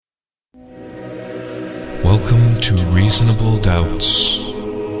Welcome to Reasonable Doubts,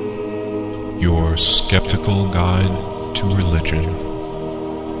 your skeptical guide to religion.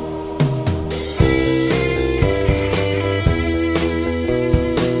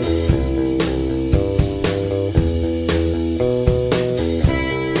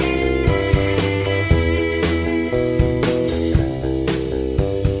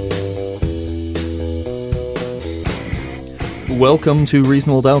 Welcome to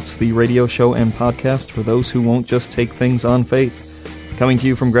Reasonable Doubts, the radio show and podcast for those who won't just take things on faith. Coming to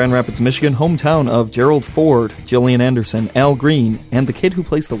you from Grand Rapids, Michigan, hometown of Gerald Ford, Gillian Anderson, Al Green, and the kid who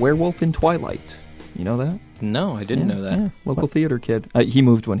plays the werewolf in Twilight. You know that? No, I didn't know that. Yeah, local theater kid. He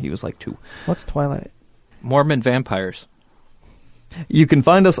moved when he was like 2. What's Twilight? Mormon vampires. You can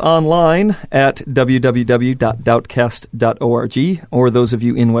find us online at www.doubtcast.org, or those of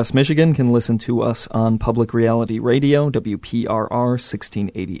you in West Michigan can listen to us on Public Reality Radio, WPRR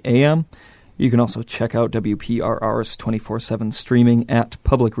 1680 AM. You can also check out WPRR's 24/7 streaming at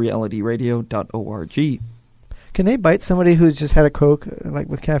publicrealityradio.org. Can they bite somebody who's just had a Coke, like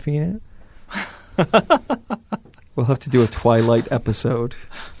with caffeine in it? We'll have to do a Twilight episode.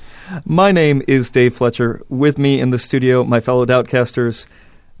 My name is Dave Fletcher. With me in the studio, my fellow Doubtcasters,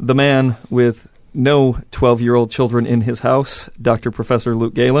 the man with no 12-year-old children in his house, Dr. Professor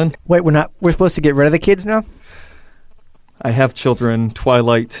Luke Galen. Wait, we're supposed to get rid of the kids now? I have children.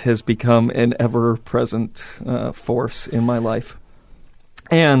 Twilight has become an ever-present force in my life.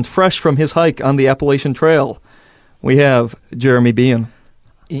 And fresh from his hike on the Appalachian Trail, we have Jeremy Bean.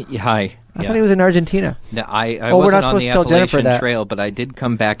 Hi. I thought he was in Argentina. No, I we're wasn't not on supposed the to tell Jennifer Appalachian that. Trail, but I did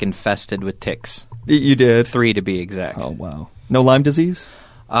come back infested with ticks. You did? 3 to be exact. Oh, wow. No Lyme disease?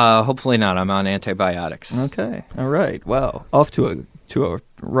 Hopefully not. I'm on antibiotics. Okay. All right. Wow. Off to a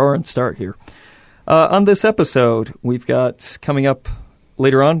roaring start here. On this episode, we've got, coming up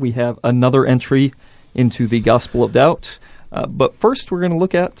later on, we have another entry into the Gospel of Doubt. But first, we're going to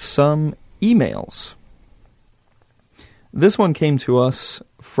look at some emails. This one came to us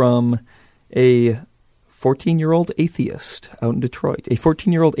from a 14-year-old atheist out in Detroit, a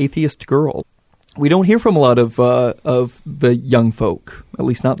 14-year-old atheist girl. We don't hear from a lot of the young folk, at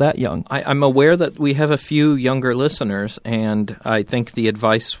least not that young. I'm aware that we have a few younger listeners, and I think the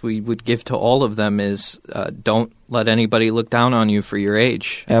advice we would give to all of them is don't let anybody look down on you for your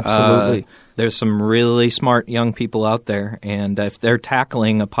age. Absolutely. There's some really smart young people out there, and if they're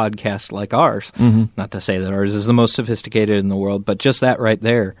tackling a podcast like ours, not to say that ours is the most sophisticated in the world, but just that right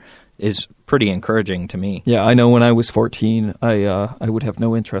there is pretty encouraging to me. Yeah, I know when I was 14, I would have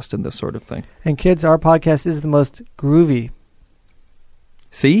no interest in this sort of thing. And kids, our podcast is the most groovy.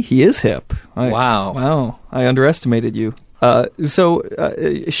 See, he is hip. Wow. I underestimated you. So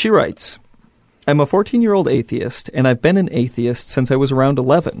she writes, I'm a 14-year-old atheist, and I've been an atheist since I was around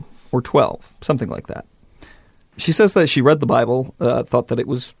 11 or 12, something like that. She says that she read the Bible, thought that it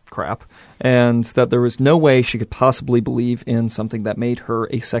was crap, and that there was no way she could possibly believe in something that made her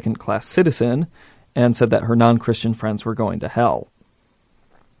a second-class citizen, and said that her non-Christian friends were going to hell.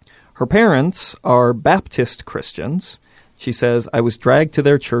 Her parents are Baptist Christians. She says, I was dragged to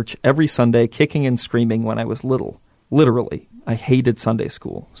their church every Sunday kicking and screaming when I was little. Literally, I hated Sunday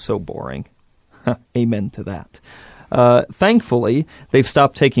school. So boring. Amen to that. Thankfully, they've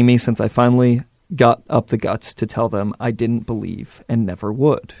stopped taking me since I finally got up the guts to tell them I didn't believe and never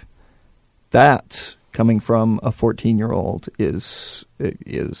would. That, coming from a 14-year-old, is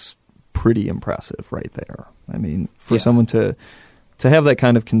pretty impressive right there. I mean, for someone to have that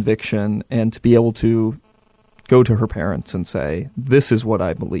kind of conviction and to be able to go to her parents and say, this is what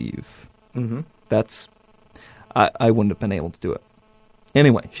I believe, that's, I wouldn't have been able to do it.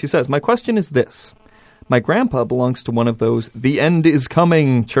 Anyway, she says, my question is this. My grandpa belongs to one of those the end is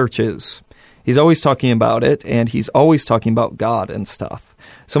coming churches. He's always talking about it, and he's always talking about God and stuff.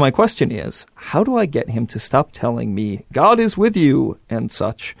 So my question is, how do I get him to stop telling me, God is with you, and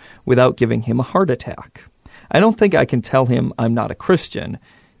such, without giving him a heart attack? I don't think I can tell him I'm not a Christian.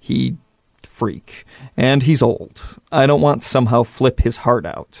 He freak. And he's old. I don't want to somehow flip his heart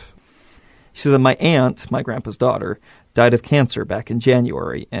out. She says, my aunt, my grandpa's daughter, died of cancer back in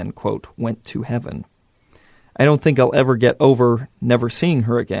January and, quote, went to heaven. I don't think I'll ever get over never seeing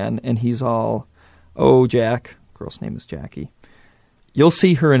her again, and he's all, oh, Jack, girl's name is Jackie, you'll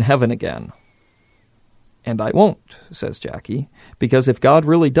see her in heaven again. And I won't, says Jackie, because if God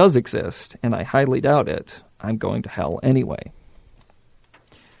really does exist, and I highly doubt it, I'm going to hell anyway.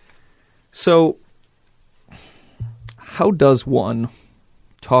 So, how does one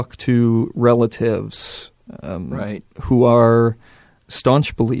talk to relatives who are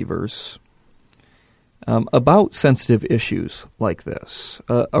staunch believers about sensitive issues like this.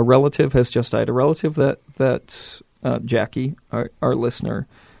 A relative has just died, a relative that Jackie, our listener,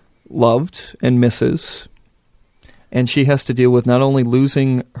 loved and misses, and she has to deal with not only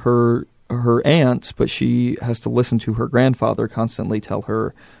losing her aunt, but she has to listen to her grandfather constantly tell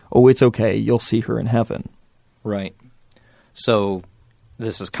her, "Oh, it's okay, you'll see her in heaven." Right. So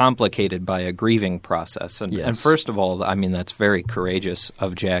this is complicated by a grieving process. And, Yes. and first of all, I mean, that's very courageous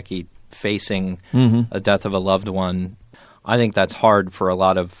of Jackie facing a death of a loved one. I think that's hard for a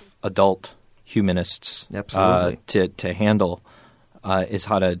lot of adult humanists Absolutely. to handle, is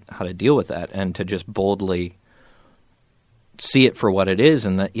how to deal with that and to just boldly see it for what it is,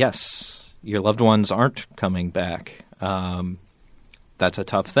 and that, yes, your loved ones aren't coming back. That's a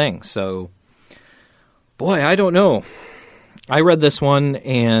tough thing. So, boy, I don't know. I read this one,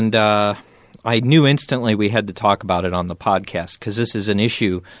 and I knew instantly we had to talk about it on the podcast because this is an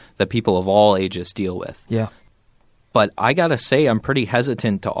issue that people of all ages deal with. Yeah. But I got to say, I'm pretty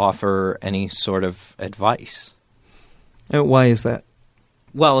hesitant to offer any sort of advice. Why is that?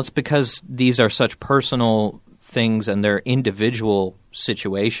 Well, it's because these are such personal things and they're individual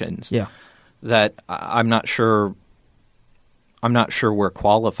situations Yeah. that I'm not sure we're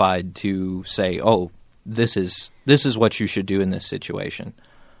qualified to say, "Oh, this is what you should do in this situation."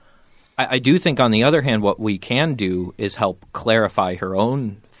 I do think, on the other hand, what we can do is help clarify her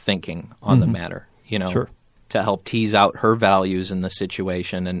own thinking on the matter, Sure. to help tease out her values in the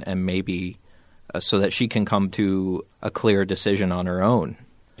situation and maybe so that she can come to a clear decision on her own.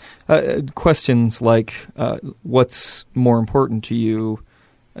 Questions like, what's more important to you,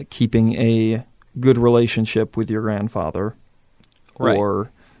 keeping a good relationship with your grandfather, Right. or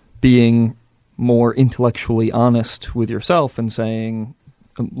being more intellectually honest with yourself and saying,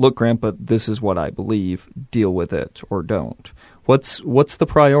 "Look, Grandpa, this is what I believe. Deal with it or don't." What's the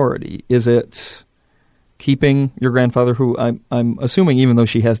priority? Is it keeping your grandfather, who I'm assuming, even though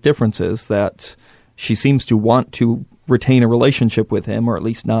she has differences, that she seems to want to retain a relationship with him, or at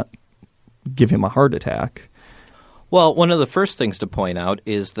least not give him a heart attack? Well, one of the first things to point out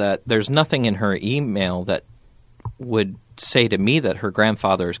is that there's nothing in her email that would say to me that her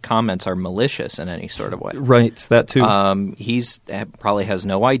grandfather's comments are malicious in any sort of way. Right, that too. He's probably has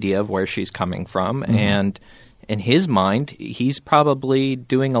no idea of where she's coming from, and in his mind, he's probably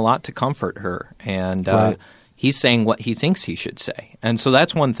doing a lot to comfort her, and Right. he's saying what he thinks he should say. And so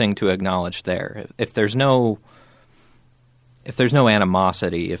that's one thing to acknowledge there. If there's no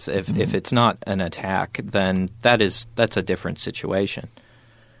animosity, if it's not an attack, then that's a different situation.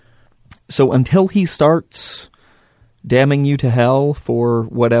 So until he starts damning you to hell for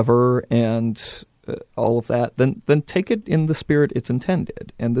whatever and all of that, then take it in the spirit it's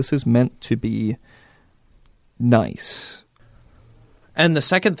intended. And this is meant to be nice. And the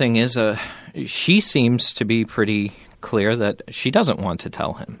second thing is, she seems to be pretty clear that she doesn't want to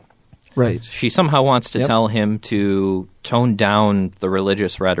tell him. Right. She somehow wants to Yep. tell him to tone down the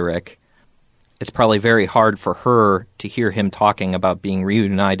religious rhetoric. It's probably very hard for her to hear him talking about being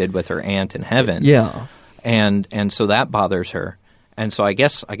reunited with her aunt in heaven. Yeah. And so that bothers her. And so I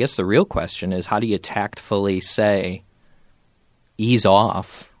guess the real question is, how do you tactfully say, ease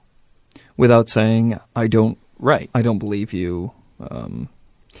off? Without saying, I don't Right. believe you.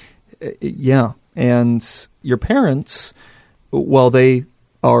 Yeah. And your parents, while they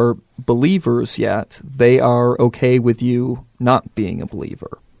are believers yet, they are okay with you not being a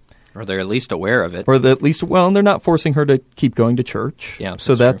believer. Or they're at least aware of it. Or at least, well, they're not forcing her to keep going to church. Yeah,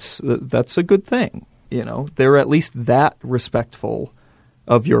 so that's that's a good thing. They're at least that respectful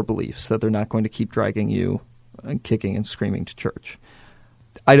of your beliefs, that they're not going to keep dragging you and kicking and screaming to church.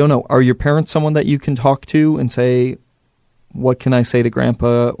 I don't know. Are your parents someone that you can talk to and say, "What can I say to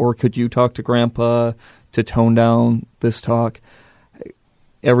Grandpa?" Or could you talk to Grandpa to tone down this talk?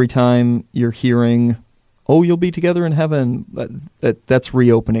 Every time you're hearing, "Oh, you'll be together in heaven," that's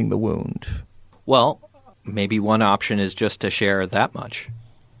reopening the wound. Well, maybe one option is just to share that much.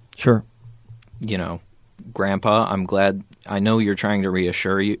 Sure. Grandpa, I'm glad. I know you're trying to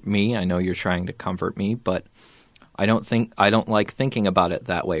reassure me. I know you're trying to comfort me, but I don't like thinking about it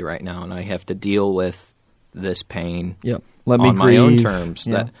that way right now, and I have to deal with this pain Yep. Let me on my own grieve. terms.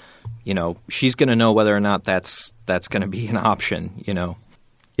 Yeah. That she's going to know whether or not that's going to be an option.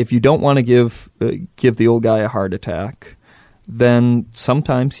 If you don't want to give the old guy a heart attack, then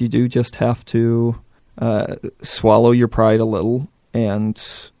sometimes you do just have to swallow your pride a little and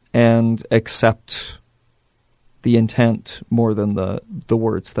accept the intent more than the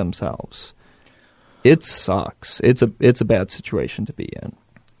words themselves. It sucks. It's a bad situation to be in.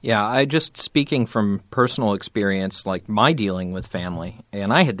 Yeah, I just speaking from personal experience, like my dealing with family,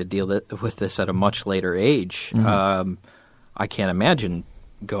 and I had to deal with this at a much later age. I can't imagine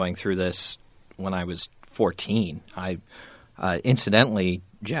going through this when I was 14. Incidentally,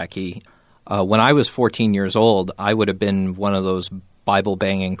 Jackie, when I was 14 years old, I would have been one of those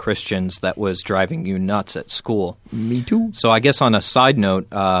Bible-banging Christians that was driving you nuts at school. Me too. So I guess on a side note,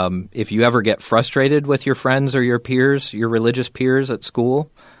 if you ever get frustrated with your friends or your peers, your religious peers at school,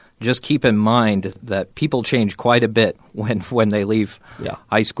 just keep in mind that people change quite a bit when they leave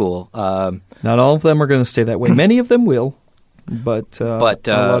high school. Not all of them are going to stay that way. Many of them will, but a lot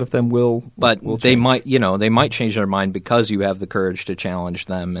of them will. But will they change. they might change their mind because you have the courage to challenge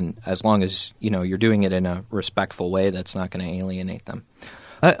them, and as long as you're doing it in a respectful way, that's not going to alienate them.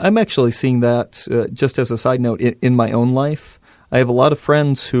 I'm actually seeing that just as a side note in my own life. I have a lot of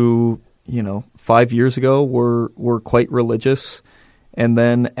friends who 5 years ago were quite religious. And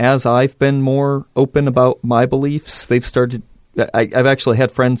then as I've been more open about my beliefs, they've started – I've actually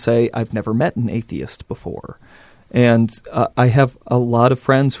had friends say, I've never met an atheist before. And I have a lot of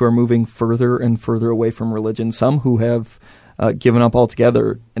friends who are moving further and further away from religion, some who have given up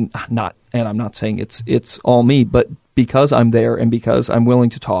altogether. And I'm not saying it's all me, but because I'm there and because I'm willing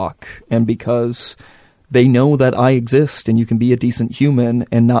to talk and because they know that I exist and you can be a decent human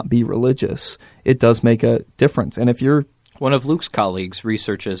and not be religious, it does make a difference. And if you're one of Luke's colleagues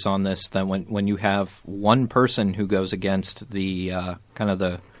researches on this, that when you have one person who goes against the kind of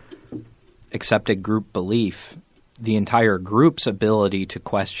the accepted group belief, the entire group's ability to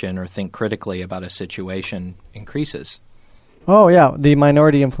question or think critically about a situation increases. Oh, yeah, the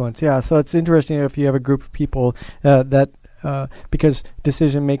minority influence. Yeah, so it's interesting if you have a group of people that because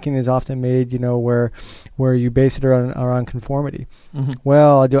decision making is often made, where you base it around conformity. Mm-hmm.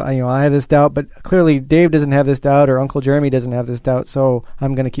 Well, I have this doubt, but clearly Dave doesn't have this doubt, or Uncle Jeremy doesn't have this doubt, so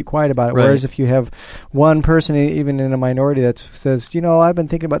I'm going to keep quiet about it. Right. Whereas if you have one person, even in a minority, that says, I've been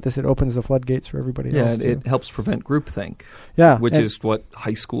thinking about this, it opens the floodgates for everybody else. Yeah, it helps prevent groupthink. Yeah, which is what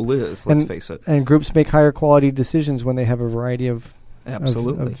high school is. Let's face it. And groups make higher quality decisions when they have a variety of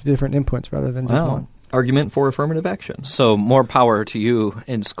absolutely of different inputs rather than just one. Argument for affirmative action. So more power to you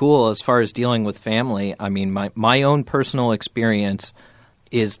in school as far as dealing with family. I mean, my own personal experience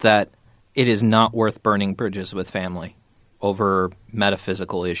is that it is not worth burning bridges with family over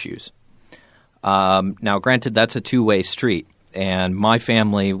metaphysical issues. Now, granted, that's a two-way street, and my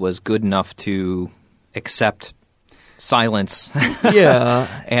family was good enough to accept silence.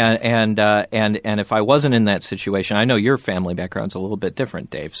 Yeah. And if I wasn't in that situation, I know your family background's a little bit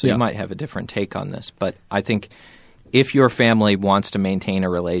different, Dave, so you might have a different take on this. But I think if your family wants to maintain a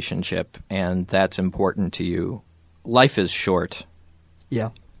relationship and that's important to you, life is short.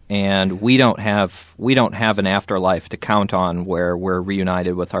 Yeah. And we don't have an afterlife to count on where we're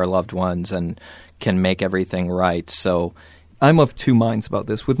reunited with our loved ones and can make everything right. So I'm of two minds about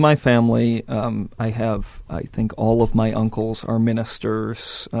this. With my family, I think all of my uncles are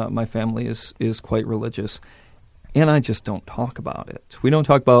ministers. My family is quite religious. And I just don't talk about it. We don't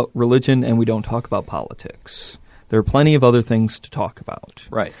talk about religion and we don't talk about politics. There are plenty of other things to talk about.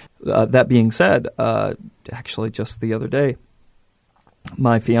 Right. That being said, actually just the other day,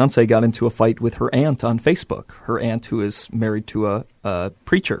 my fiancée got into a fight with her aunt on Facebook, her aunt who is married to a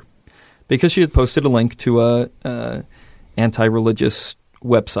preacher, because she had posted a link to a anti-religious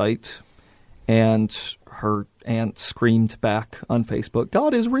website, and her aunt screamed back on Facebook,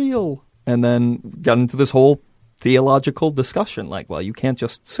 "God is real," and then got into this whole theological discussion, like, well, you can't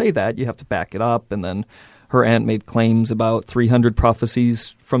just say that, you have to back it up, and then her aunt made claims about 300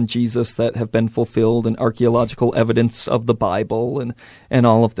 prophecies from Jesus that have been fulfilled and archaeological evidence of the Bible and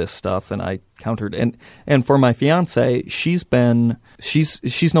all of this stuff, and I countered. And for my fiancée,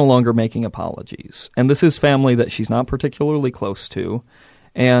 she's no longer making apologies. And this is family that she's not particularly close to.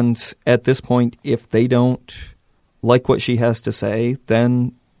 And at this point, if they don't like what she has to say,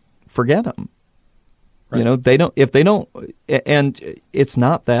 then forget them. Right. If they don't, and it's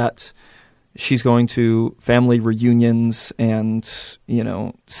not that she's going to family reunions and,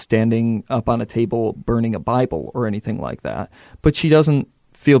 standing up on a table burning a Bible or anything like that. But she doesn't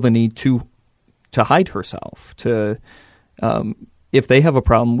feel the need to hide herself. If they have a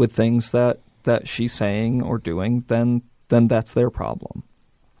problem with things that she's saying or doing, then that's their problem.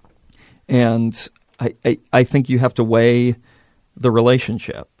 And I think you have to weigh the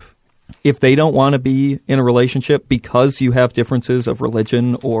relationship. If they don't want to be in a relationship because you have differences of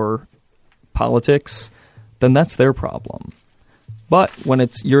religion or politics, then that's their problem. But when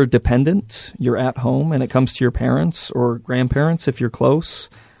you're dependent, you're at home, and it comes to your parents or grandparents, if you're close,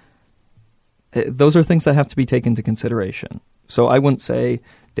 those are things that have to be taken into consideration. So I wouldn't say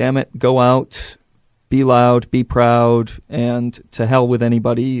damn it, go out, be loud, be proud, and to hell with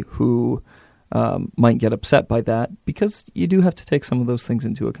anybody who might get upset by that, because you do have to take some of those things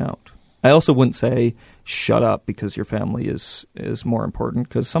into account. I also wouldn't say shut up because your family is more important,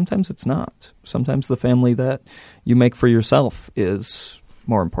 because sometimes it's not. Sometimes the family that you make for yourself is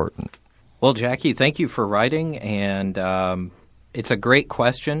more important. Well, Jackie, thank you for writing, and it's a great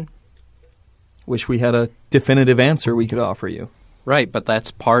question. Wish we had a definitive answer we could offer you. Right, but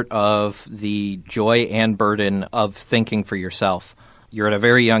that's part of the joy and burden of thinking for yourself. You're at a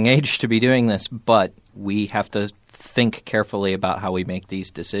very young age to be doing this, but we have to think carefully about how we make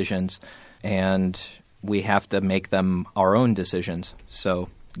these decisions, and we have to make them our own decisions. So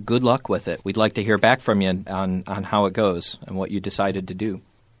good luck with it. We'd like to hear back from you on how it goes and what you decided to do.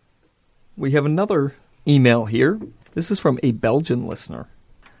 We have another email here. This is from a Belgian listener.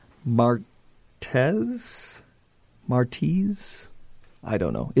 Martez? I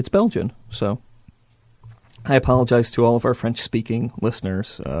don't know. It's Belgian, so I apologize to all of our French-speaking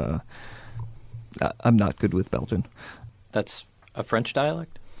listeners. I'm not good with Belgian. That's a French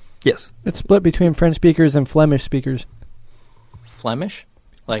dialect? Yes. It's split between French speakers and Flemish speakers. Flemish?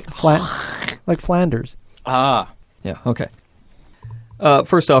 Like like Flanders. Ah. Yeah, okay.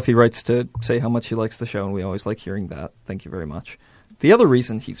 First off, he writes to say how much he likes the show, and we always like hearing that. Thank you very much. The other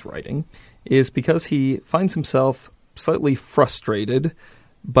reason he's writing is because he finds himself slightly frustrated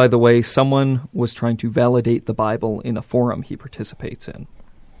by the way someone was trying to validate the Bible in a forum he participates in.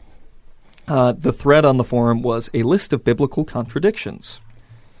 The thread on the forum was a list of biblical contradictions.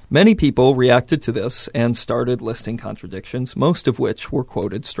 Many people reacted to this and started listing contradictions, most of which were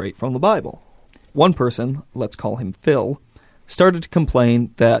quoted straight from the Bible. One person, let's call him Phil, started to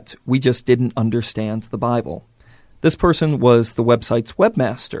complain that we just didn't understand the Bible. This person was the website's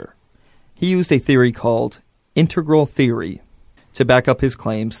webmaster. He used a theory called integral theory to back up his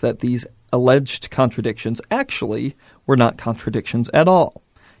claims that these alleged contradictions actually were not contradictions at all.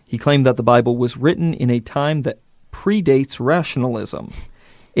 He claimed that the Bible was written in a time that predates rationalism.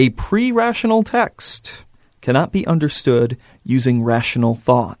 A pre-rational text cannot be understood using rational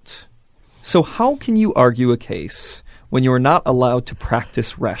thought. So how can you argue a case when you are not allowed to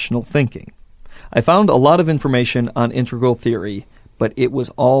practice rational thinking? I found a lot of information on integral theory, but it was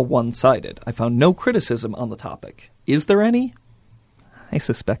all one-sided. I found no criticism on the topic. Is there any? I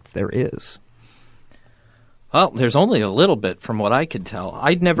suspect there is. Well, there's only a little bit from what I could tell.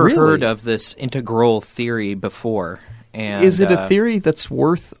 I'd never heard of this integral theory before. And, is it a theory that's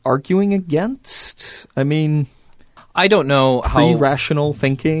worth arguing against? I mean, I don't know how pre-rational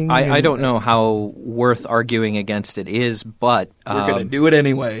thinking. I don't know how worth arguing against it is, but we're going to do it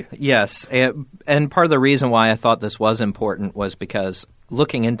anyway. Yes, and part of the reason why I thought this was important was because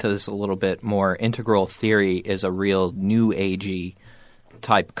looking into this a little bit more, integral theory is a real new agey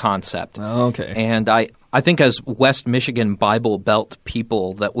type concept. Okay, and I think as West Michigan Bible Belt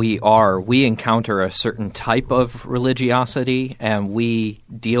people that we are, we encounter a certain type of religiosity, and we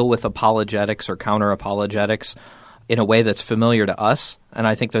deal with apologetics or counter-apologetics in a way that's familiar to us. And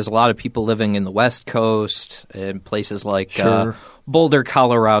I think there's a lot of people living in the West Coast, in places like Boulder,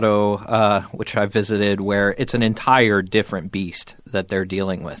 Colorado, which I visited, where it's an entire different beast that they're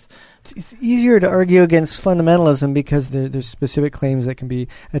dealing with. It's easier to argue against fundamentalism because there's specific claims that can be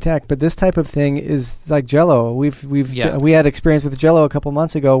attacked. But this type of thing is like Jell-O. We had experience with Jell-O a couple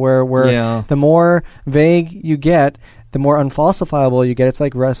months ago where the more vague you get, the more unfalsifiable you get. It's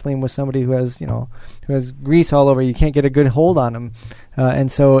like wrestling with somebody who has grease all over. You can't get a good hold on them,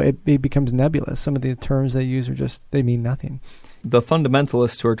 and so it becomes nebulous. Some of the terms they use they mean nothing. The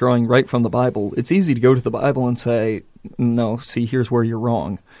fundamentalists who are drawing right from the Bible, it's easy to go to the Bible and say, no, see, here's where you're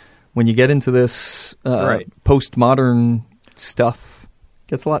wrong. When you get into this postmodern stuff, it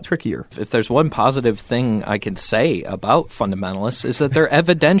gets a lot trickier. If there's one positive thing I can say about fundamentalists is that they're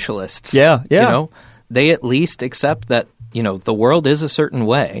evidentialists. Yeah. You know, they at least accept that, the world is a certain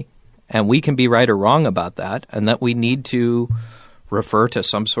way, and we can be right or wrong about that, and that we need to refer to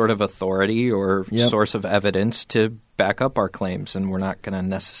some sort of authority or source of evidence to back up our claims, and we're not going to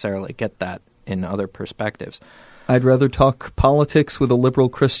necessarily get that in other perspectives. I'd rather talk politics with a liberal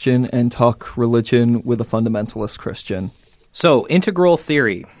Christian and talk religion with a fundamentalist Christian. So, integral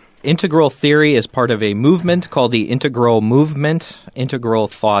theory. Integral theory is part of a movement called the Integral Movement. Integral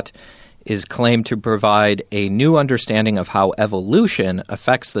thought is claimed to provide a new understanding of how evolution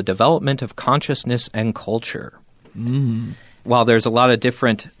affects the development of consciousness and culture. While there's a lot of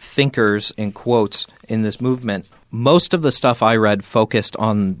different thinkers, in quotes, in this movement, most of the stuff I read focused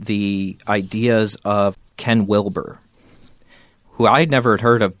on the ideas of Ken Wilber, who I'd never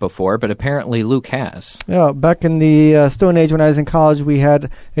heard of before, but apparently Luke has. Yeah, back in the Stone Age when I was in college, we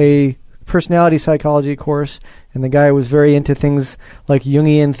had a personality psychology course, and the guy was very into things like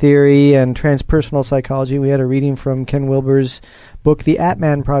Jungian theory and transpersonal psychology. We had a reading from Ken Wilber's book, The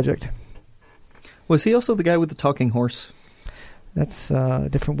Atman Project. Was he also the guy with the talking horse? That's a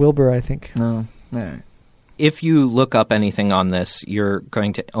different Wilber, I think. No. All right. If you look up anything on this, you're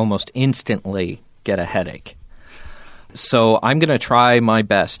going to almost instantly get a headache. So I'm going to try my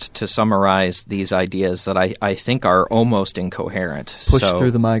best to summarize these ideas that I think are almost incoherent. Push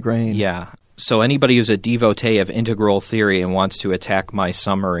through the migraine. Yeah. So anybody who's a devotee of integral theory and wants to attack my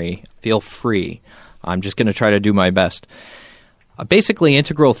summary, feel free. I'm just going to try to do my best. Basically,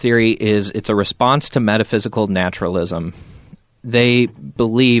 integral theory it's a response to metaphysical naturalism. They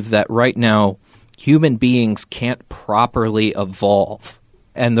believe that right now human beings can't properly evolve.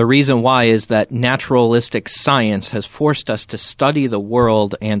 And the reason why is that naturalistic science has forced us to study the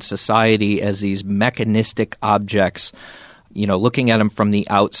world and society as these mechanistic objects, looking at them from the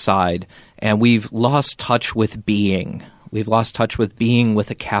outside. And we've lost touch with being. We've lost touch with being with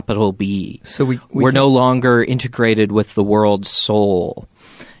a capital B. So we're no longer integrated with the world's soul.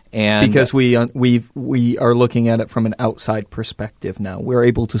 And because we are looking at it from an outside perspective now. We're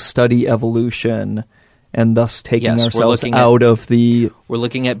able to study evolution and thus taking ourselves out of the... We're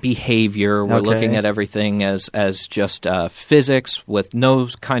looking at behavior. We're looking at everything as just physics with no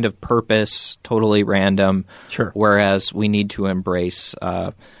kind of purpose, totally random. Sure. Whereas we need to embrace...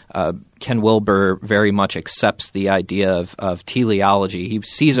 Ken Wilber very much accepts the idea of teleology. He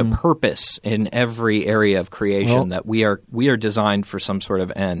sees a purpose in every area of creation, that we are designed for some sort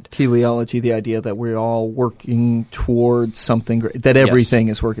of end. Teleology, the idea that we're all working towards something great, that everything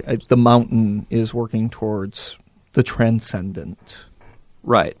is working. The mountain is working towards the transcendent.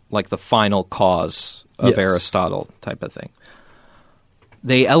 Right, like the final cause of Aristotle type of thing.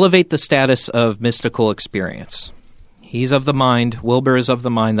 They elevate the status of mystical experience. He's of the mind, Wilber is of the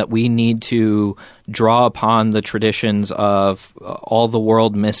mind that we need to draw upon the traditions of all the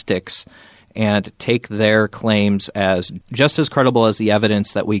world mystics and take their claims as just as credible as the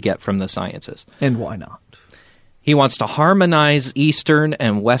evidence that we get from the sciences. And why not? He wants to harmonize Eastern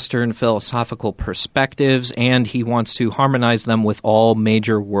and Western philosophical perspectives, and he wants to harmonize them with all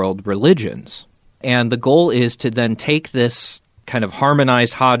major world religions. And the goal is to then take this kind of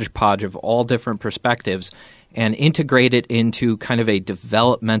harmonized hodgepodge of all different perspectives and integrate it into kind of a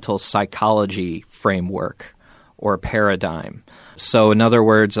developmental psychology framework or paradigm. So in other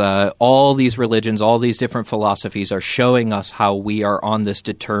words, all these religions, all these different philosophies are showing us how we are on this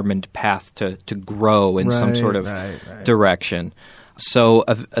determined path to grow in some sort of direction. So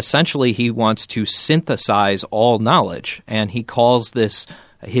essentially he wants to synthesize all knowledge, and he calls this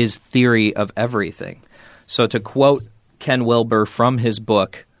his theory of everything. So to quote Ken Wilber from his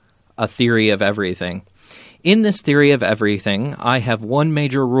book, A Theory of Everything, in this theory of everything, I have one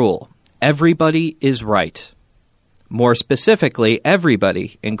major rule. Everybody is right. More specifically,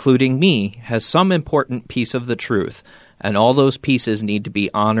 everybody, including me, has some important piece of the truth, and all those pieces need to be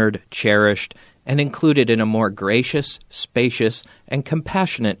honored, cherished, and included in a more gracious, spacious, and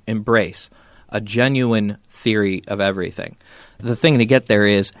compassionate embrace, a genuine theory of everything. The thing to get there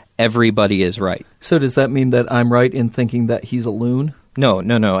is everybody is right. So does that mean that I'm right in thinking that he's a loon? No.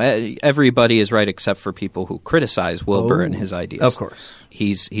 Everybody is right except for people who criticize Wilber and his ideas. Of course.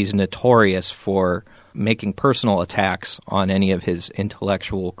 He's notorious for making personal attacks on any of his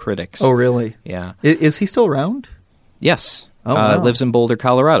intellectual critics. Oh, really? Yeah. Is he still around? Yes. Oh, wow. Lives in Boulder,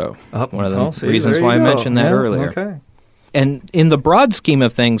 Colorado. One of the reasons why I mentioned that earlier. Okay. And in the broad scheme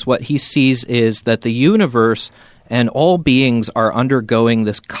of things, what he sees is that the universe and all beings are undergoing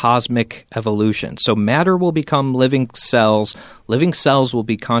this cosmic evolution. So matter will become living cells will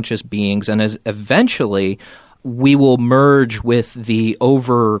be conscious beings, and as eventually we will merge with the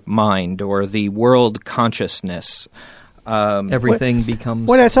overmind or the world consciousness. Everything becomes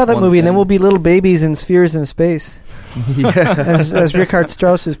When I saw that one movie, thing. and then we'll be little babies in spheres in space, as Richard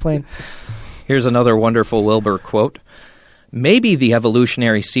Strauss is playing. Here's another wonderful Wilber quote. Maybe the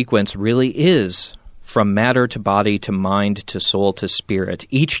evolutionary sequence really is from matter to body to mind to soul to spirit,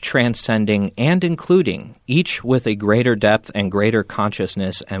 each transcending and including, each with a greater depth and greater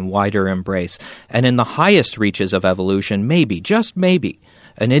consciousness and wider embrace. And in the highest reaches of evolution, maybe, just maybe,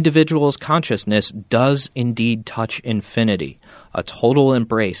 an individual's consciousness does indeed touch infinity, a total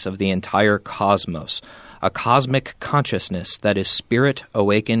embrace of the entire cosmos, a cosmic consciousness that is spirit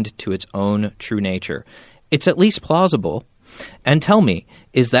awakened to its own true nature. It's at least plausible. And tell me,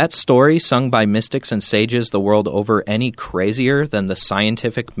 is that story sung by mystics and sages the world over any crazier than the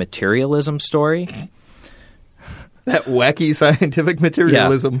scientific materialism story? That wacky scientific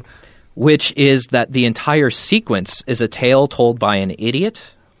materialism. Which is that the entire sequence is a tale told by an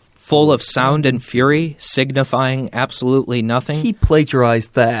idiot, full of sound and fury, signifying absolutely nothing. He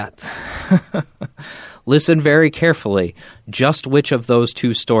plagiarized that. Listen very carefully. Just which of those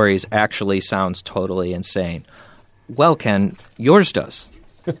two stories actually sounds totally insane? Well, Ken, yours does.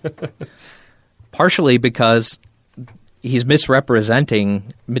 Partially because he's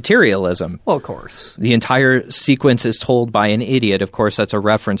misrepresenting materialism. Well, of course. The entire sequence is told by an idiot. Of course, that's a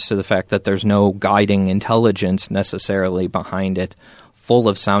reference to the fact that there's no guiding intelligence necessarily behind it. Full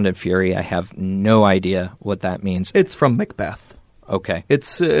of sound and fury. I have no idea what that means. It's from Macbeth. Okay.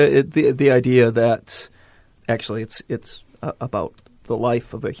 It's the idea that actually it's about the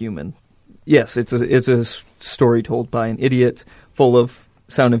life of a human. Yes, it's a story told by an idiot, full of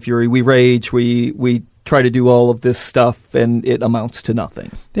sound and fury. We rage. We try to do all of this stuff, and it amounts to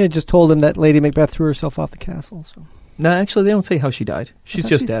nothing. They had just told him that Lady Macbeth threw herself off the castle. So. No, actually, they don't say how she died. She's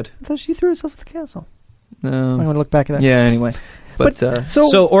just dead. I thought she threw herself off the castle. No. I'm going to look back at that. Yeah, anyway. But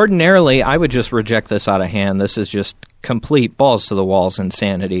so ordinarily, I would just reject this out of hand. This is just complete balls to the walls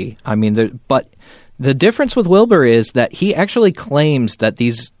insanity. I mean, but the difference with Wilbur is that he actually claims that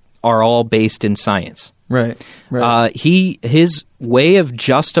these are all based in science. Right. His way of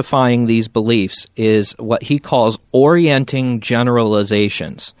justifying these beliefs is what he calls orienting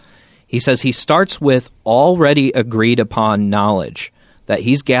generalizations. He says he starts with already agreed upon knowledge that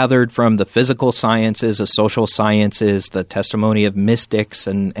he's gathered from the physical sciences, the social sciences, the testimony of mystics,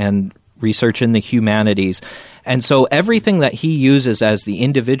 and research in the humanities. And so everything that he uses as the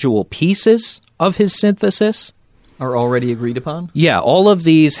individual pieces of his synthesis are already agreed upon? Yeah, all of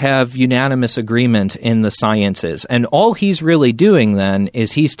these have unanimous agreement in the sciences. And all he's really doing then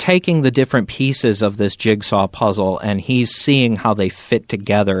is he's taking the different pieces of this jigsaw puzzle and he's seeing how they fit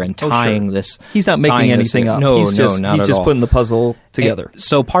together and tying this. He's not making anything up. He's just putting the puzzle together. And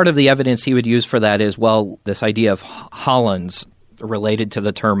so part of the evidence he would use for that is, well, this idea of Holland's related to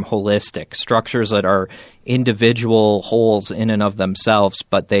the term holistic, structures that are individual wholes in and of themselves,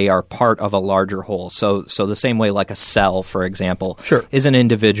 but they are part of a larger whole. So the same way like a cell, for example, is an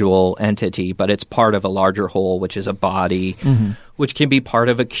individual entity, but it's part of a larger whole, which is a body, which can be part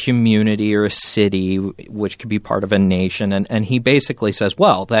of a community or a city, which can be part of a nation. And he basically says,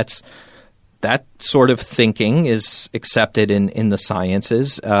 well, that sort of thinking is accepted in the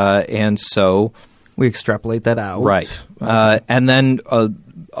sciences, and so we extrapolate that out. Right. And then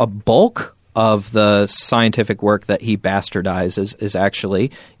a bulk of the scientific work that he bastardizes is actually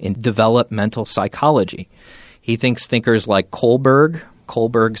in developmental psychology. He thinks thinkers like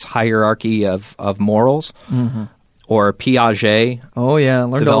Kohlberg's hierarchy of morals, or Piaget. Oh, yeah.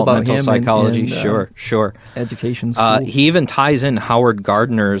 Learned all about him psychology. in Sure. Education school. He even ties in Howard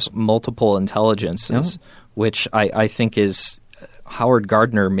Gardner's multiple intelligences, which I think is... Howard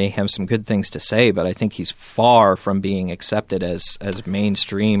Gardner may have some good things to say, but I think he's far from being accepted as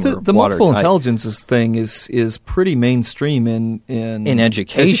mainstream or the multiple intelligences thing is pretty mainstream in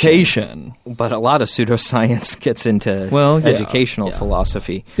education. But a lot of pseudoscience gets into educational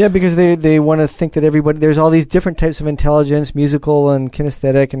philosophy. Yeah, because they want to think that there's all these different types of intelligence, musical and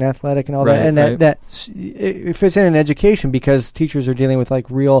kinesthetic and athletic and all that, and that if it's in an education because teachers are dealing with like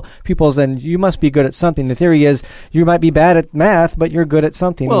real peoples, then you must be good at something. The theory is you might be bad at math, but you're good at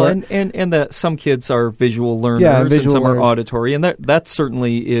something. Well, and that some kids are visual learners and some are auditory, and that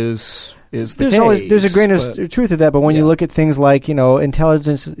certainly is the case. There's a grain of truth to that, but when you look at things like,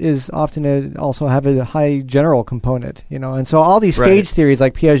 intelligence is often also have a high general component, and so all these stage theories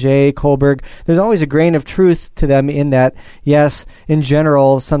like Piaget, Kohlberg, there's always a grain of truth to them in that, yes, in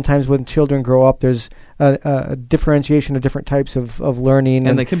general, sometimes when children grow up, there's a differentiation of different types of learning.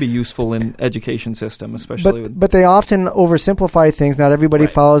 And they can be useful in education system, especially. But they often oversimplify things. Not everybody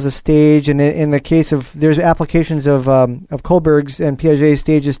follows a stage. And in the case of, there's applications of Kohlberg's and Piaget's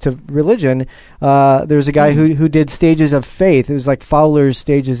stages to religion. There's a guy who did stages of faith. It was like Fowler's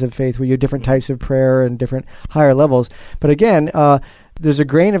stages of faith, where you have different types of prayer and different higher levels. But again, there's a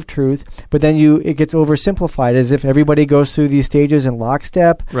grain of truth, but then it gets oversimplified as if everybody goes through these stages in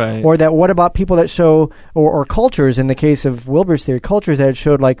lockstep. Right. Or that what about people that show, or cultures, in the case of Wilbur's theory, cultures that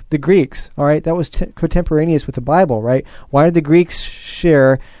showed like the Greeks, all right, that was contemporaneous with the Bible, right? Why did the Greeks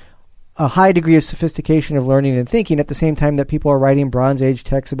share a high degree of sophistication of learning and thinking at the same time that people are writing Bronze Age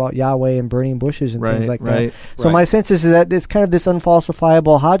texts about Yahweh and burning bushes and things like that? So my sense is that it's kind of this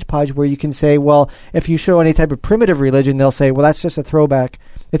unfalsifiable hodgepodge where you can say, well, if you show any type of primitive religion, they'll say, well, that's just a throwback.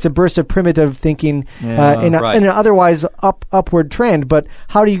 It's a burst of primitive thinking in an otherwise upward trend. But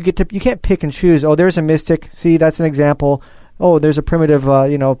how do you get to? You can't pick and choose. Oh, there's a mystic. See, that's an example. Oh, there's a primitive,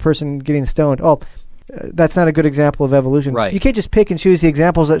 person getting stoned. Oh. that's not a good example of evolution. Right. You can't just pick and choose the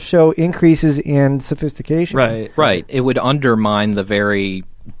examples that show increases in sophistication. Right. It would undermine the very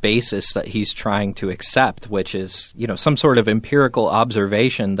basis that he's trying to accept, which is, some sort of empirical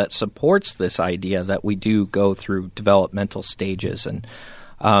observation that supports this idea that we do go through developmental stages. And,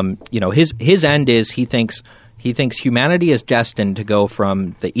 his end is he thinks humanity is destined to go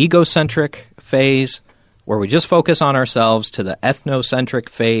from the egocentric phase, where we just focus on ourselves, to the ethnocentric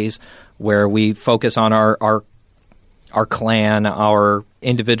phase, where we focus on our clan, our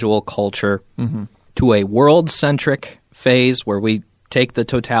individual culture, to a world-centric phase, where we take the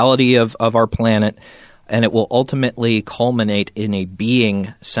totality of our planet, and it will ultimately culminate in a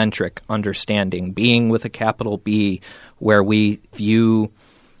being-centric understanding, being with a capital B, where we view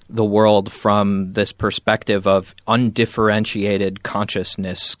the world from this perspective of undifferentiated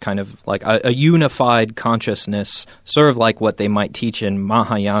consciousness, kind of like a unified consciousness, sort of like what they might teach in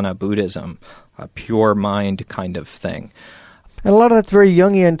Mahayana Buddhism, a pure mind kind of thing. And a lot of that's very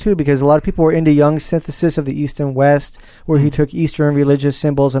Jungian, too, because a lot of people were into Jung's synthesis of the East and West, where he took Eastern religious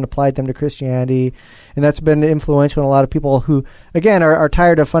symbols and applied them to Christianity. And that's been influential in a lot of people who, again, are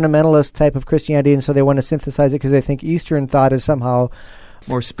tired of fundamentalist type of Christianity, and so they want to synthesize it because they think Eastern thought is somehow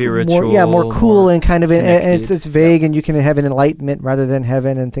more spiritual, more cool, and kind of, and it's vague, Yep. and you can have an enlightenment rather than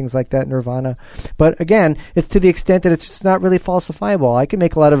heaven and things like that, nirvana. But again, it's to the extent that it's just not really falsifiable. I can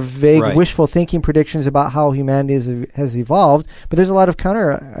make a lot of vague, wishful thinking predictions about how humanity has evolved, but there's a lot of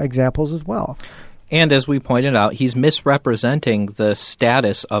counter examples as well. And as we pointed out, he's misrepresenting the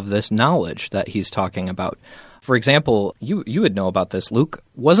status of this knowledge that he's talking about. For example, you would know about this, Luke.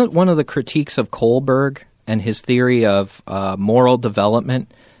 Wasn't one of the critiques of Kohlberg and his theory of moral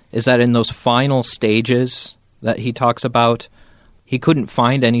development is that in those final stages that he talks about, he couldn't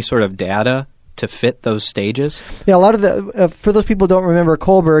find any sort of data to fit those stages? Yeah, a lot of the, for those people who don't remember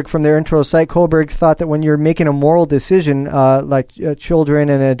Kohlberg from their intro site, Kohlberg thought that when you're making a moral decision, children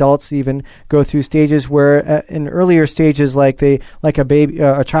and adults even go through stages where in earlier stages, like a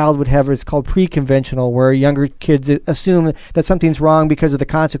child would have, it's called pre-conventional, where younger kids assume that something's wrong because of the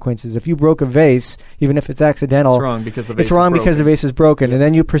consequences. If you broke a vase, even if it's accidental, it's wrong because the vase is broken. Yeah. And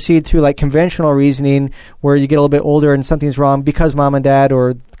then you proceed through like conventional reasoning, where you get a little bit older and something's wrong because mom and dad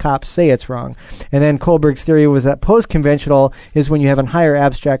or cops say it's wrong. And then Kohlberg's theory was that post-conventional is when you have a higher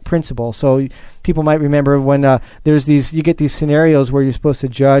abstract principle. So people might remember when you get these scenarios where you're supposed to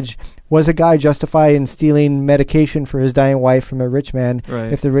judge, was a guy justified in stealing medication for his dying wife from a rich man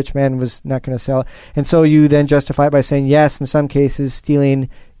if the rich man was not going to sell it? And so you then justify it by saying, yes, in some cases stealing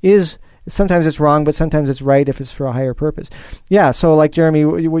is, sometimes it's wrong, but sometimes it's right if it's for a higher purpose. Yeah, so like Jeremy,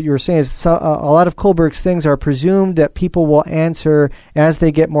 what you were saying is a lot of Kohlberg's things are presumed that people will answer as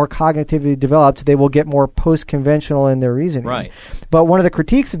they get more cognitively developed. They will get more post-conventional in their reasoning. Right. But one of the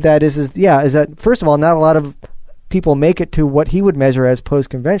critiques of that is that, first of all, not a lot of people make it to what he would measure as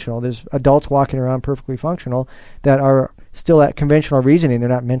post-conventional. There's adults walking around perfectly functional that are still at conventional reasoning. They're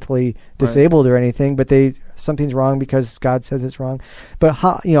not mentally disabled or anything, but something's wrong because God says it's wrong. But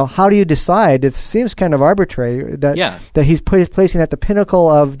how do you decide? It seems kind of arbitrary that he's placing at the pinnacle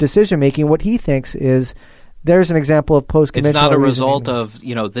of decision making what he thinks is, there's an example of post-conventional It's not a reasoning. result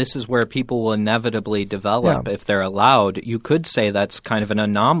of, this is where people will inevitably develop if they're allowed. You could say that's kind of an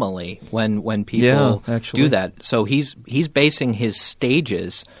anomaly when people do that. So he's basing his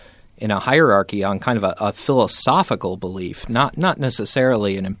stages in a hierarchy on kind of a philosophical belief, not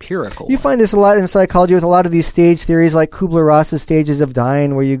necessarily an empirical You one. find this a lot in psychology with a lot of these stage theories, like Kubler-Ross's stages of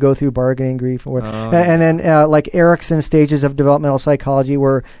dying, where you go through bargaining, grief, and then like Erickson's stages of developmental psychology,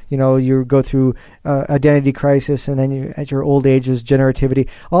 where you go through identity crisis, and then at your old age is generativity.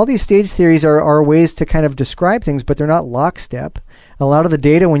 All these stage theories are ways to kind of describe things, but they're not lockstep. A lot of the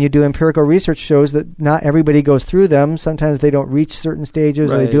data when you do empirical research shows that not everybody goes through them. Sometimes they don't reach certain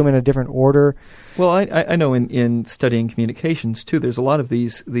stages, or they do them in a different order. Well, I know in studying communications, too, there's a lot of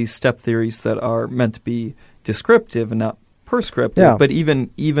these step theories that are meant to be descriptive and not prescriptive, but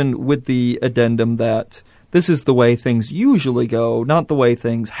even with the addendum that this is the way things usually go, not the way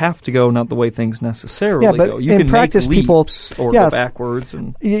things have to go, not the way things necessarily go. You in can practice, make leaps people or go backwards.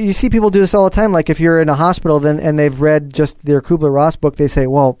 And you see people do this all the time. Like if you're in a hospital and they've read just their Kubler-Ross book, they say,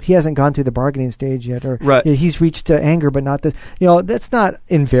 well, he hasn't gone through the bargaining stage yet, or he's reached anger, but not the. That's not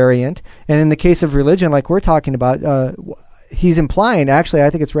invariant. And in the case of religion, like we're talking about, he's implying, actually, I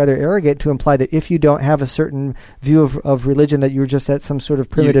think it's rather arrogant to imply that if you don't have a certain view of religion, that you're just at some sort of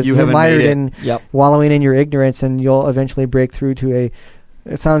primitive, you you're mired in wallowing in your ignorance, and you'll eventually break through to a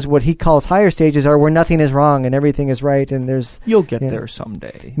it sounds what he calls higher stages are where nothing is wrong and everything is right, and there's You'll get there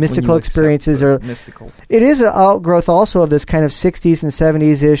someday. mystical when you experiences accept are mystical. It is an outgrowth also of this kind of 60s and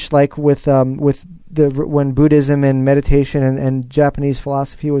 70s ish, like with when Buddhism and meditation and Japanese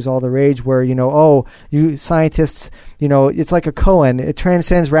philosophy was all the rage, where you scientists, it's like a koan. It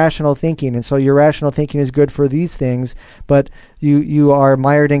transcends rational thinking, and so your rational thinking is good for these things, but you are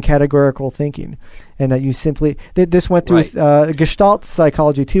mired in categorical thinking, and that you simply this went through Gestalt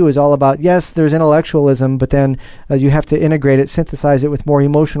psychology too. Is all about, yes, there's intellectualism, but then you have to integrate it, synthesize it with more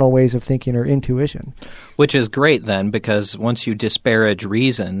emotional ways of thinking or intuition. Which is great then, because once you disparage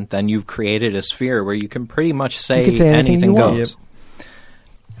reason, then you've created a sphere where you can pretty much say anything goes. Yep.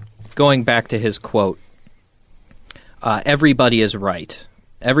 Going back to his quote, everybody is right.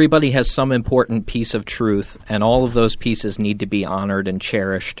 Everybody has some important piece of truth, and all of those pieces need to be honored and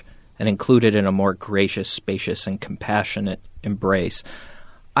cherished and included in a more gracious, spacious, and compassionate embrace.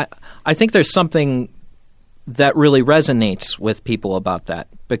 I think there's something that really resonates with people about that,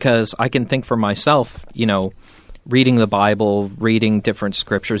 because I can think for myself, reading the Bible, reading different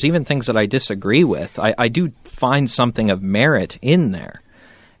scriptures, even things that I disagree with, I do find something of merit in there.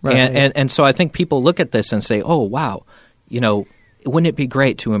 Right. And so I think people look at this and say, oh, wow, wouldn't it be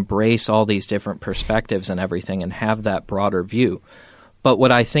great to embrace all these different perspectives and everything and have that broader view? But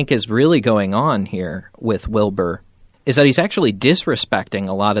what I think is really going on here with Wilber is that he's actually disrespecting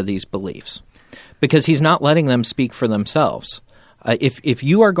a lot of these beliefs, because he's not letting them speak for themselves. If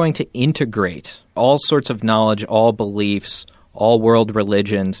you are going to integrate all sorts of knowledge, all beliefs, all world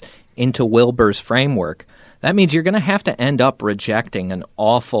religions into Wilber's framework, that means you're going to have to end up rejecting an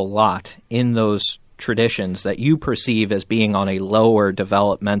awful lot in those traditions that you perceive as being on a lower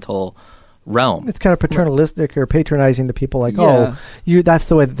developmental realm. It's kind of paternalistic or patronizing to people, like, that's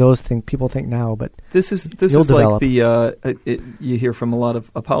the way that people think now. But this is like you hear from a lot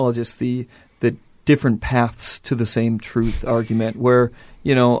of apologists the different paths to the same truth argument, where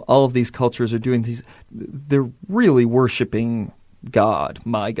all of these cultures are doing these. They're really worshiping God,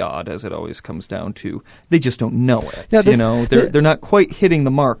 my God, as it always comes down to. They just don't know it. Yeah, they're not quite hitting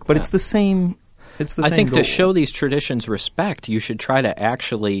the mark, but it's the same. It's the same. I think goal. To show these traditions respect, you should try to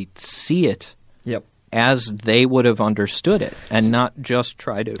actually see it as they would have understood it, and not just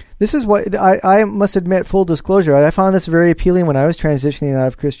try to. This is what I must admit, full disclosure, I found this very appealing when I was transitioning out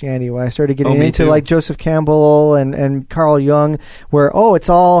of Christianity, when I started getting into like Joseph Campbell and Carl Jung, where it's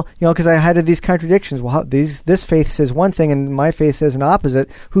all because I had these contradictions. Well, this faith says one thing and my faith says an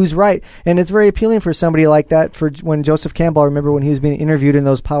opposite. Who's right? And it's very appealing for somebody like that. For when Joseph Campbell, I remember when he was being interviewed in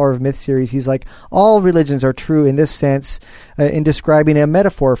those Power of Myth series, he's like, all religions are true in this sense, in describing a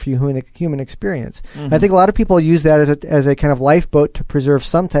metaphor for human experience. Mm-hmm. I think a lot of people use that as a kind of lifeboat to preserve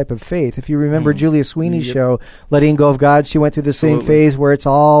some type of faith. If you remember Julia Sweeney's show, Letting Go of God, she went through the same phase where it's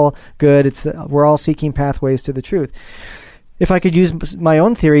all good. We're all seeking pathways to the truth. If I could use my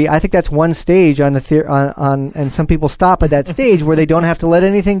own theory, I think that's one stage on the and some people stop at that stage where they don't have to let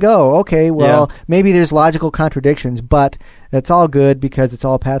anything go. Okay, well, maybe there's logical contradictions, but it's all good because it's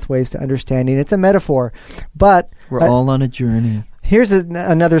all pathways to understanding. It's a metaphor, but we're all on a journey. Here's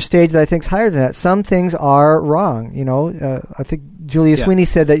another stage that I think is higher than that. Some things are wrong. I think Julia Sweeney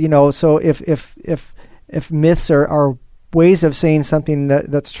said that. So if myths are ways of saying something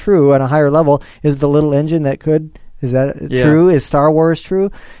that's true on a higher level, is the little engine that could. Is that true? Is Star Wars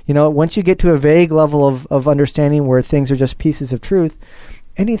true? Once you get to a vague level of understanding where things are just pieces of truth,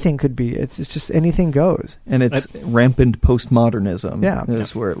 anything could be. It's just anything goes. And it's rampant postmodernism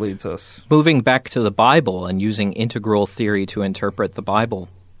is where it leads us. Moving back to the Bible and using integral theory to interpret the Bible,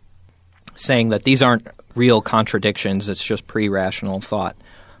 saying that these aren't real contradictions, it's just pre-rational thought.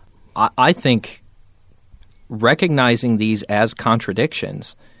 I think recognizing these as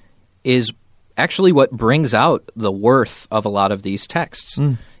contradictions is actually what brings out the worth of a lot of these texts.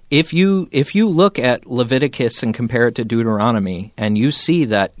 If you look at Leviticus and compare it to Deuteronomy, and you see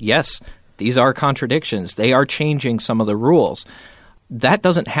that, yes, these are contradictions, they are changing some of the rules, that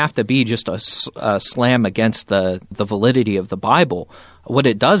doesn't have to be just a slam against the validity of the Bible. What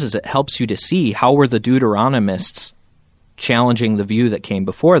it does is it helps you to see how were the Deuteronomists challenging the view that came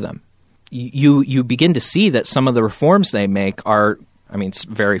before them. You begin to see that some of the reforms they make are, it's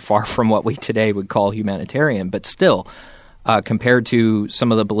very far from what we today would call humanitarian, but still, compared to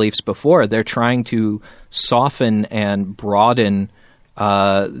some of the beliefs before, they're trying to soften and broaden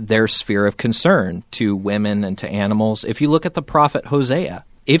their sphere of concern to women and to animals. If you look at the prophet Hosea,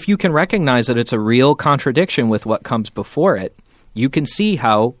 if you can recognize that it's a real contradiction with what comes before it, you can see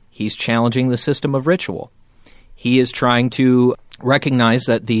how he's challenging the system of ritual. He is trying to recognize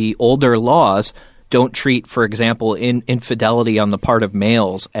that the older laws don't treat, for example, infidelity on the part of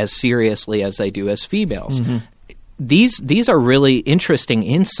males as seriously as they do as females. Mm-hmm. These are really interesting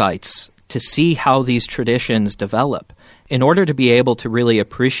insights to see how these traditions develop. In order to be able to really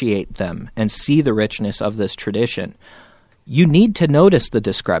appreciate them and see the richness of this tradition, you need to notice the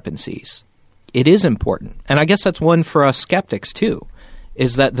discrepancies. It is important. And I guess that's one for us skeptics, too,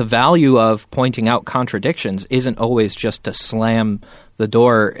 is that the value of pointing out contradictions isn't always just to slam the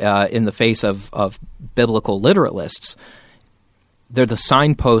door in the face of biblical literalists. They're the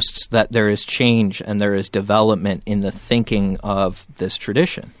signposts that there is change and there is development in the thinking of this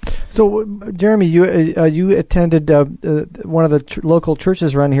tradition. So, Jeremy, you attended one of the local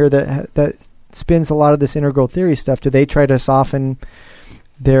churches around here that spins a lot of this integral theory stuff. Do they try to soften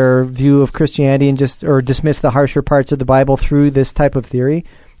their view of Christianity and or dismiss the harsher parts of the Bible through this type of theory?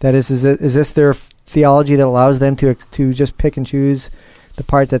 That is this their theology that allows them to just pick and choose the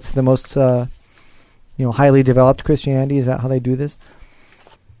part that's the most highly developed Christianity? Is that how they do this?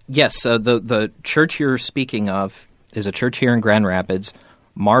 Yes. The church you're speaking of is a church here in Grand Rapids,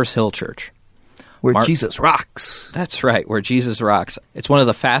 Mars Hill Church. Where Jesus rocks. That's right, where Jesus rocks. It's one of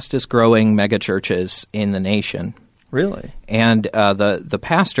the fastest growing megachurches in the nation. Really? And the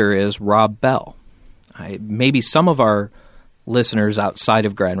pastor is Rob Bell. Maybe some of our listeners outside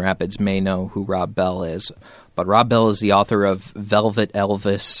of Grand Rapids may know who Rob Bell is. But Rob Bell is the author of Velvet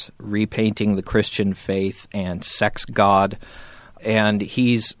Elvis, Repainting the Christian Faith, and Sex God. And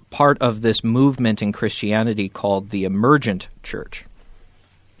he's part of this movement in Christianity called the Emergent Church.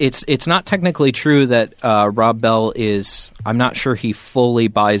 It's not technically true that Rob Bell is – I'm not sure he fully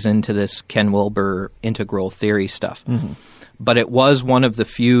buys into this Ken Wilber integral theory stuff. Mm-hmm. But it was one of the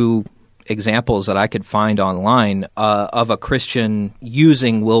few examples that I could find online of a Christian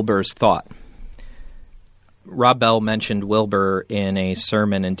using Wilber's thought. Rob Bell mentioned Wilber in a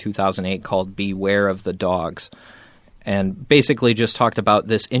sermon in 2008 called Beware of the Dogs, and basically just talked about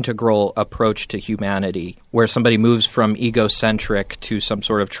this integral approach to humanity where somebody moves from egocentric to some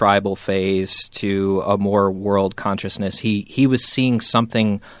sort of tribal phase to a more world consciousness. He was seeing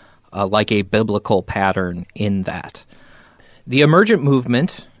something like a biblical pattern in that. The emergent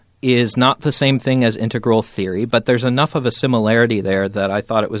movement is not the same thing as integral theory, but there's enough of a similarity there that I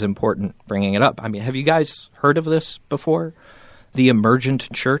thought it was important bringing it up. I mean, have you guys heard of this before? The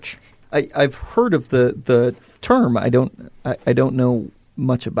Emergent Church? I've heard of the term. I don't know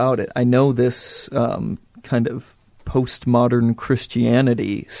much about it. I know this kind of postmodern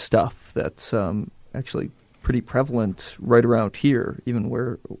Christianity stuff that's actually pretty prevalent right around here, even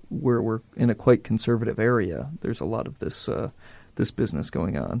where we're in a quite conservative area. There's a lot of this business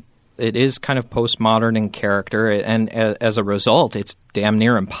going on. It is kind of postmodern in character, and as a result, it's damn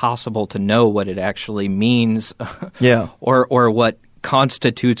near impossible to know what it actually means, yeah, or what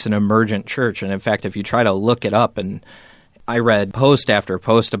constitutes an emergent church. And in fact, if you try to look it up, and I read post after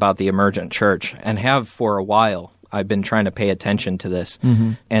post about the emergent church, and have for a while, I've been trying to pay attention to this,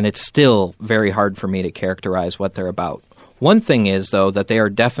 and it's still very hard for me to characterize what they're about. One thing is, though, that they are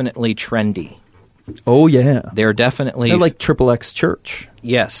definitely trendy. Oh, yeah. They're definitely... They're like XXX Church.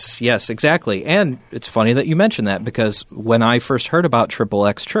 Yes, exactly. And it's funny that you mentioned that, because when I first heard about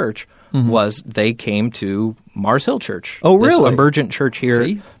XXX Church was they came to Mars Hill Church. Oh, really? This emergent church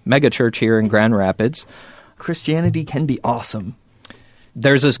here, mega church here in Grand Rapids. Christianity can be awesome.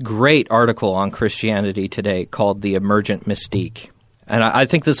 There's this great article on Christianity Today called The Emergent Mystique. And I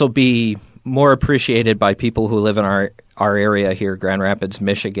think this will be more appreciated by people who live in our area here, Grand Rapids,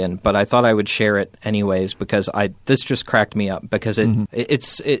 Michigan. But I thought I would share it anyways because this just cracked me up because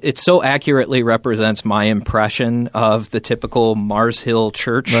it so accurately represents my impression of the typical Mars Hill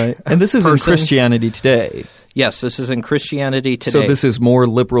Church. Right. And this is in Christianity Today. Yes, this is in Christianity Today. So this is more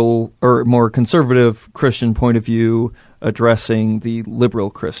liberal or more conservative Christian point of view addressing the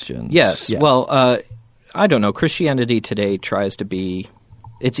liberal Christians. Yes. Yeah. Well, I don't know. Christianity Today tries to be...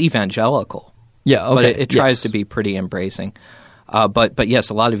 It's evangelical. Yeah, okay. But it tries to be pretty embracing. But yes,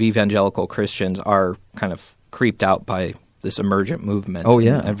 a lot of evangelical Christians are kind of creeped out by this emergent movement. Oh,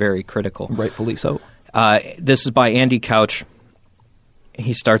 yeah. And very critical. Rightfully so. This is by Andy Couch.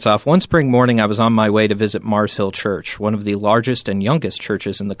 He starts off, one spring morning I was on my way to visit Mars Hill Church, one of the largest and youngest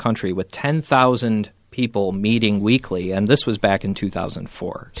churches in the country with 10,000 people meeting weekly, and this was back in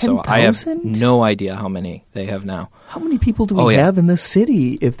 2004. 10,000? So I have no idea how many they have now. How many people do we have in this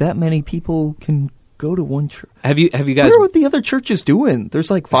city if that many people can go to one church? Have you guys... What are the other churches doing? There's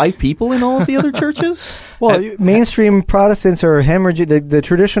like 5 people in all of the other churches? Well, mainstream Protestants are hemorrhaging. The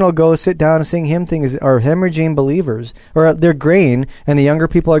traditional go sit down and sing hymn thing are hemorrhaging believers, or they're graying, and the younger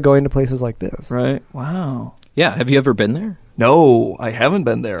people are going to places like this. Right. Wow. Yeah. Have you ever been there? No, I haven't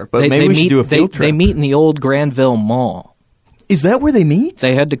been there, but maybe we should do a field trip. They meet in the old Granville Mall. Is that where they meet?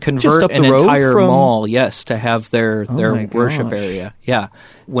 They had to convert an entire mall, yes, to have their worship area. Yeah.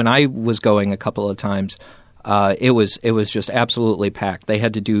 When I was going a couple of times, it was just absolutely packed. They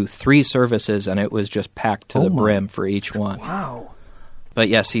had to do 3 services, and it was just packed to the brim for each one. Wow. But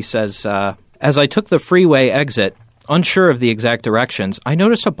yes, he says, as I took the freeway exit, unsure of the exact directions, I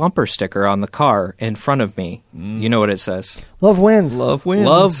noticed a bumper sticker on the car in front of me. You know what it says? Love wins. Love wins.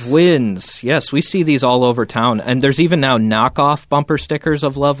 Love wins. Yes, we see these all over town. And there's even now knockoff bumper stickers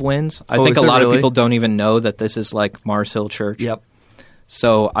of Love Wins. I think a lot of people don't even know that this is like Mars Hill Church. Yep.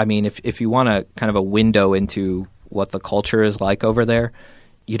 So, I mean, if you want a kind of a window into what the culture is like over there,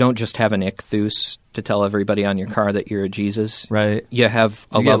 you don't just have an ichthus to tell everybody on your car that you're a Jesus. Right. You have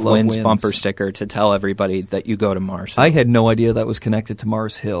a Love Wins bumper sticker to tell everybody that you go to Mars Hill. I had no idea that was connected to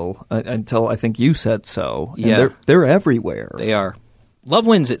Mars Hill until I think you said so. And yeah. They're everywhere. They are. Love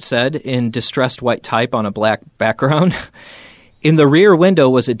Wins, it said, in distressed white type on a black background. In the rear window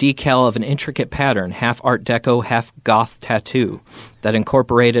was a decal of an intricate pattern, half Art Deco, half Goth tattoo, that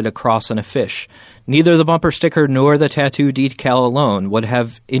incorporated a cross and a fish. Neither the bumper sticker nor the tattoo decal alone would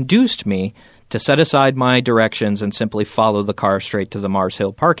have induced me to set aside my directions and simply follow the car straight to the Mars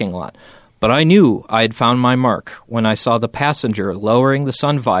Hill parking lot. But I knew I had found my mark when I saw the passenger lowering the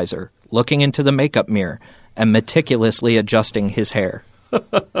sun visor, looking into the makeup mirror, and meticulously adjusting his hair.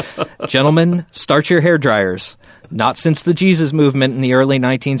 Gentlemen, start your hair dryers. Not since the Jesus movement in the early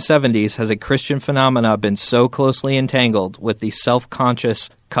 1970s has a Christian phenomena been so closely entangled with the self-conscious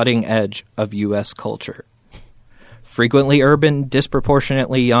cutting edge of U.S. culture. Frequently urban,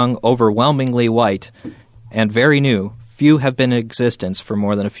 disproportionately young, overwhelmingly white, and very new, few have been in existence for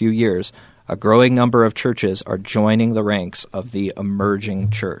more than a few years. A growing number of churches are joining the ranks of the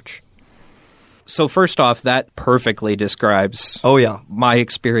emerging church. So first off, that perfectly describes my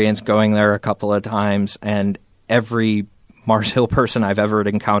experience going there a couple of times, and every Mars Hill person I've ever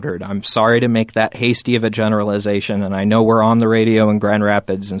encountered. I'm sorry to make that hasty of a generalization, and I know we're on the radio in Grand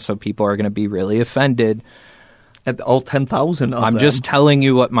Rapids, and so people are going to be really offended. At all 10,000 of them. I'm just telling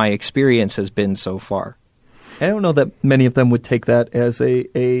you what my experience has been so far. I don't know that many of them would take that as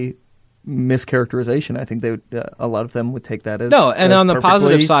a mischaracterization. I think they would, a lot of them would take that as no. And as on the perfectly...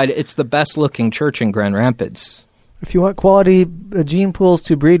 positive side, it's the best looking church in Grand Rapids. If you want quality gene pools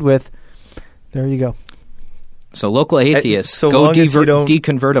to breed with, there you go. So local atheists, go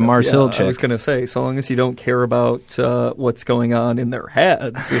deconvert a Mars Hill chick. I was going to say, so long as you don't care about what's going on in their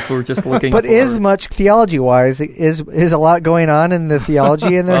heads, if we're just looking but is much theology-wise, is a lot going on in the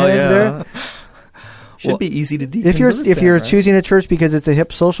theology in their heads there? Should be easy to deconvert. If you're choosing a church because it's a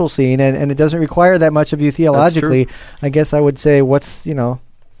hip social scene and it doesn't require that much of you theologically, I guess I would say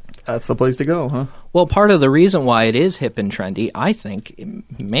that's the place to go, huh? Well, part of the reason why it is hip and trendy, I think, it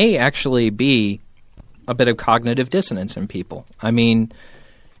may actually be a bit of cognitive dissonance in people. I mean,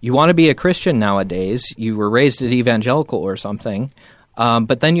 you want to be a Christian nowadays, you were raised at evangelical or something,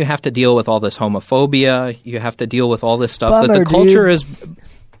 but then you have to deal with all this homophobia, you have to deal with all this stuff that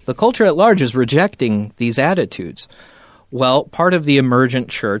the culture at large is rejecting these attitudes. Well, part of the emergent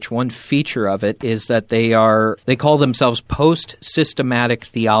church, one feature of it is that they call themselves post-systematic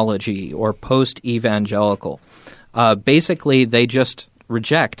theology or post-evangelical. Basically, they just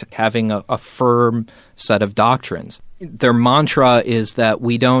reject having a firm set of doctrines. Their mantra is that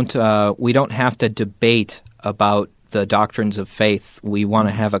we don't have to debate about the doctrines of faith. We want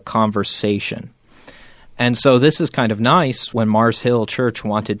to have a conversation. And so this is kind of nice when Mars Hill Church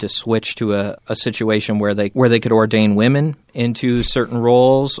wanted to switch to a situation where they could ordain women into certain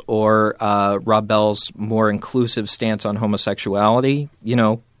roles, or Rob Bell's more inclusive stance on homosexuality. You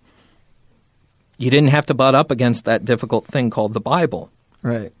know, you didn't have to butt up against that difficult thing called the Bible.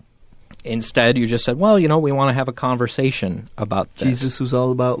 Right. Instead, you just said, well, we want to have a conversation about this. Jesus was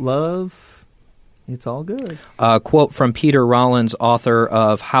all about love. It's all good. Quote from Peter Rollins, author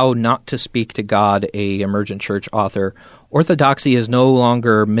of How Not to Speak to God, a emergent church author. Orthodoxy is no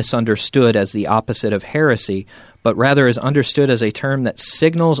longer misunderstood as the opposite of heresy, but rather is understood as a term that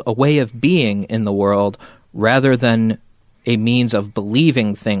signals a way of being in the world rather than a means of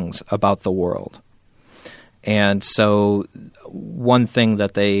believing things about the world. And so one thing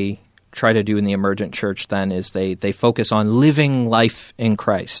that they try to do in the emergent church then is they focus on living life in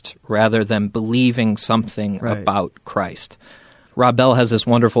Christ rather than believing something about Christ. Rob Bell has this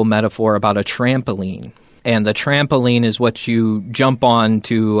wonderful metaphor about a trampoline. And the trampoline is what you jump on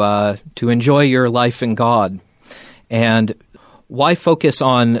to enjoy your life in God. And why focus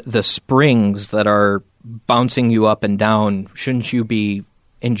on the springs that are bouncing you up and down? Shouldn't you be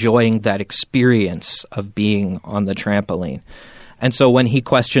enjoying that experience of being on the trampoline. And so when he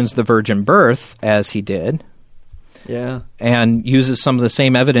questions the virgin birth, as he did, and uses some of the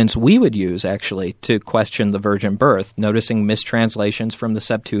same evidence we would use, actually, to question the virgin birth, noticing mistranslations from the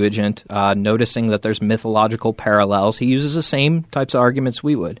Septuagint, noticing that there's mythological parallels. He uses the same types of arguments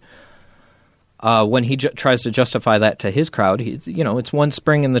we would. When he tries to justify that to his crowd, it's one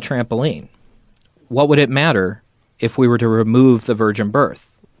spring in the trampoline. What would it matter if we were to remove the virgin birth?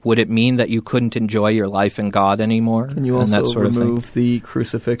 Would it mean that you couldn't enjoy your life in God anymore? Can you also remove the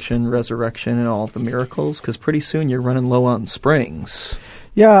crucifixion, resurrection, and all of the miracles? Because pretty soon you're running low on springs.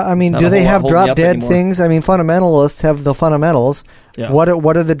 Yeah, I mean, do they have drop-dead things? I mean, fundamentalists have the fundamentals. Yeah. What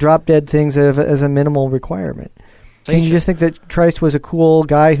are the drop-dead things as a minimal requirement? Can you just think that Christ was a cool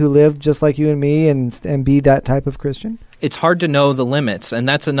guy who lived just like you and me and be that type of Christian? It's hard to know the limits, and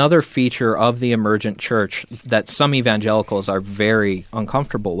that's another feature of the emergent church that some evangelicals are very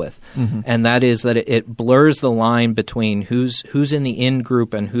uncomfortable with, and that is that it blurs the line between who's in the in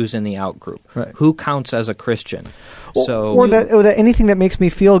group and who's in the out group. Right. Who counts as a Christian? Or that anything that makes me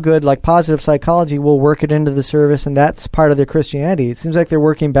feel good, like positive psychology, will work it into the service, and that's part of their Christianity. It seems like they're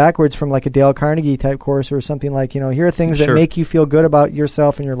working backwards from like a Dale Carnegie type course or something like, here are things that make you feel good about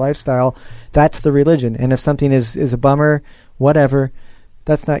yourself and your lifestyle. That's the religion. And if something is a bummer, whatever,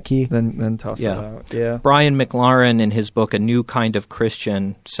 that's not key. Then toss it out. Yeah. Brian McLaren, in his book A New Kind of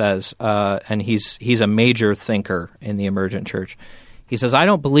Christian, says, and he's a major thinker in the emergent church, he says, I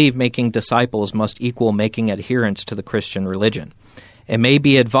don't believe making disciples must equal making adherents to the Christian religion. It may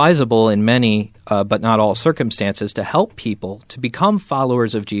be advisable in many, but not all circumstances, to help people to become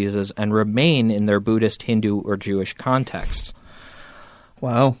followers of Jesus and remain in their Buddhist, Hindu, or Jewish contexts.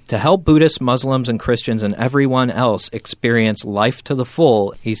 Wow. To help Buddhists, Muslims, and Christians and everyone else experience life to the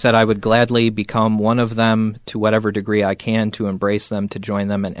full, he said, I would gladly become one of them to whatever degree I can, to embrace them, to join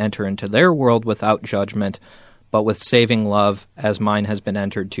them, and enter into their world without judgment, but with saving love, as mine has been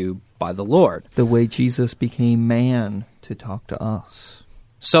entered to by the Lord. The way Jesus became man to talk to us.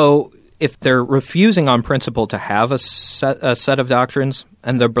 So if they're refusing on principle to have a set of doctrines,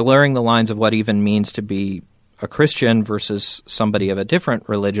 and they're blurring the lines of what even means to be a Christian versus somebody of a different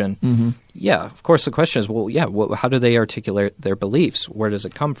religion, of course the question is, how do they articulate their beliefs? Where does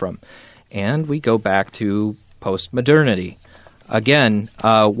it come from? And we go back to postmodernity. Again,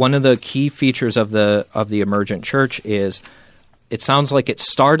 one of the key features of the emergent church is it sounds like it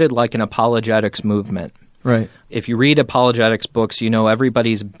started like an apologetics movement. Right. If you read apologetics books,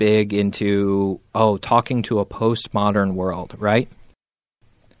 everybody's big into, talking to a postmodern world, right?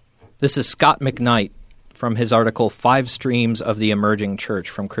 This is Scott McKnight from his article, 5 Streams of the Emerging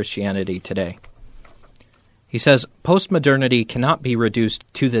Church from Christianity Today. He says, postmodernity cannot be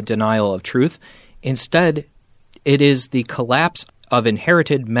reduced to the denial of truth. Instead, it is the collapse of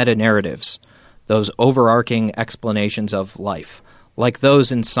inherited meta-narratives, those overarching explanations of life, like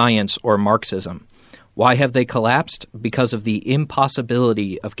those in science or Marxism. Why have they collapsed? Because of the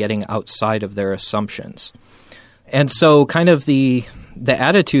impossibility of getting outside of their assumptions. And so kind of the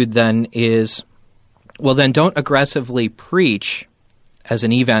attitude then is, well, then don't aggressively preach as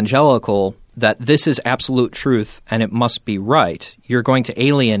an evangelical that this is absolute truth and it must be right. You're going to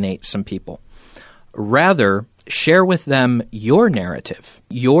alienate some people. Rather, share with them your narrative,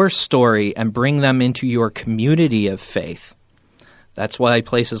 your story, and bring them into your community of faith. That's why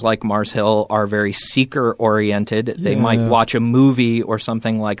places like Mars Hill are very seeker-oriented. They might watch a movie or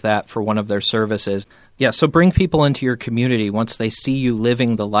something like that for one of their services. Yeah, so bring people into your community. Once they see you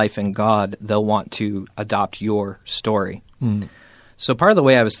living the life in God, they'll want to adopt your story. So part of the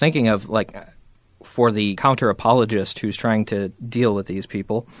way I was thinking of, like, for the counter-apologist who's trying to deal with these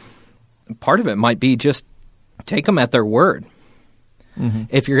people, part of it might be just take them at their word.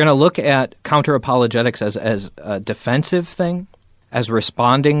 If you're going to look at counter-apologetics as a defensive thing, as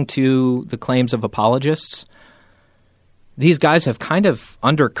responding to the claims of apologists, these guys have kind of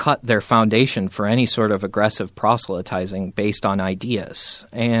undercut their foundation for any sort of aggressive proselytizing based on ideas.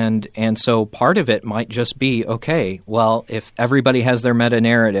 And so part of it might just be, okay, well, if everybody has their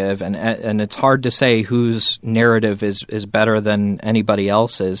meta-narrative and it's hard to say whose narrative is better than anybody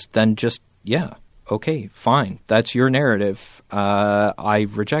else's, then just, okay, fine. That's your narrative. I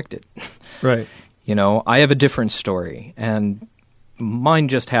reject it. Right. I have a different story, and mine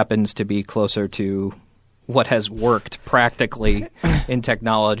just happens to be closer to what has worked practically in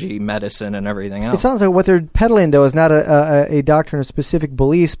technology, medicine, and everything else. It sounds like what they're peddling, though, is not a doctrine of specific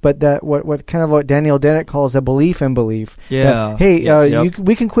beliefs, but that what kind of what Daniel Dennett calls a belief in belief. Yeah. That,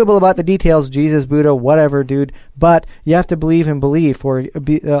 we can quibble about the details, Jesus, Buddha, whatever, dude, but you have to believe in belief, or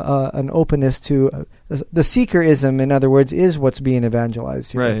be an openness to the seekerism, in other words, is what's being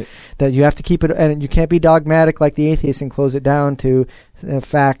evangelized here. Right. That you have to keep it, and you can't be dogmatic like the atheist and close it down to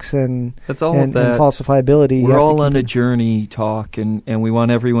facts and That's all and, of that. and falsifiability. You We're have to all keep on a it- journey talk, and we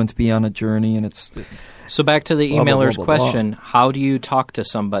want everyone to be on a journey, and it's So back to the Blah, blah, emailer's blah, blah, blah. question, how do you talk to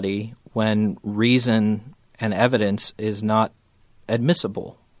somebody when reason and evidence is not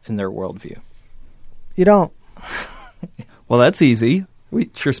admissible in their worldview? You don't. well, that's easy. We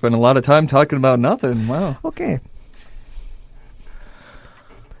sure spend a lot of time talking about nothing. Wow. Okay.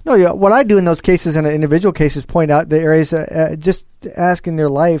 No, yeah. What I do in those cases, in individual cases, point out the areas. Just ask in their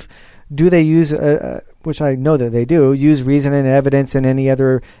life, do they use, which I know that they do, use reason and evidence in any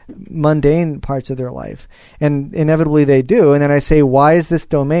other mundane parts of their life, and inevitably they do. And then I say, why is this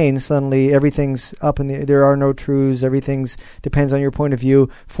domain suddenly everything's up in the? There are no truths. Everything's depends on your point of view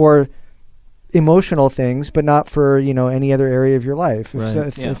for emotional things, but not for any other area of your life.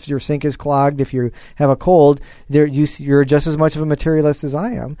 Right. If your sink is clogged, if you have a cold, you're just as much of a materialist as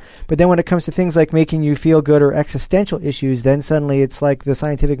I am. But then when it comes to things like making you feel good or existential issues, then suddenly it's like the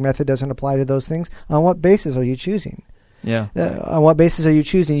scientific method doesn't apply to those things. On what basis are you choosing? Yeah. On what basis are you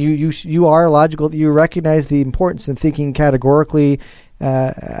choosing? You are logical. You recognize the importance in thinking categorically,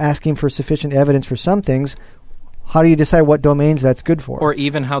 asking for sufficient evidence for some things. How do you decide what domains that's good for? Or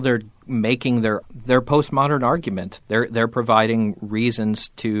even how they're making their postmodern argument. They're providing reasons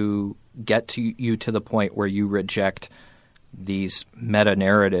to get to you to the point where you reject these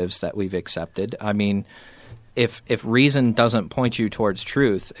meta-narratives that we've accepted. I mean, if reason doesn't point you towards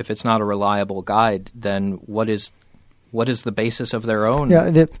truth, if it's not a reliable guide, then what is the basis of their own? Yeah,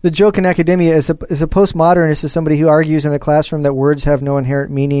 the joke in academia is a postmodernist is somebody who argues in the classroom that words have no inherent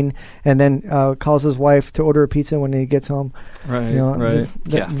meaning, and then calls his wife to order a pizza when he gets home. Right. Right.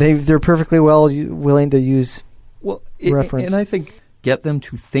 They're perfectly willing to use reference. And I think get them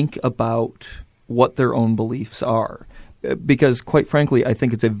to think about what their own beliefs are, because quite frankly, I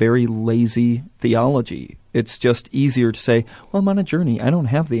think it's a very lazy theology. It's just easier to say, "Well, I'm on a journey. I don't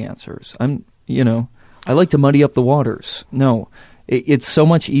have the answers. I like to muddy up the waters." No, it's so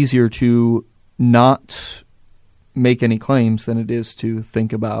much easier to not make any claims than it is to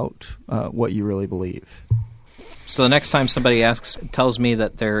think about what you really believe. So the next time somebody tells me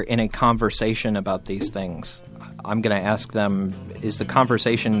that they're in a conversation about these things, I'm going to ask them, is the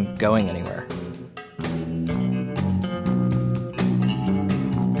conversation going anywhere?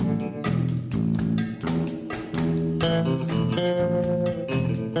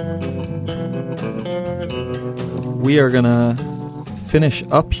 We are going to finish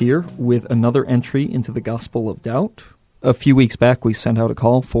up here with another entry into the Gospel of Doubt. A few weeks back, we sent out a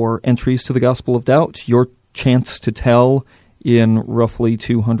call for entries to the Gospel of Doubt. Your chance to tell in roughly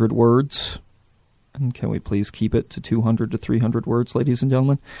 200 words. And can we please keep it to 200 to 300 words, ladies and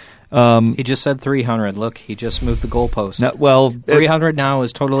gentlemen? He just said 300. Look, he just moved the goalpost. 300 now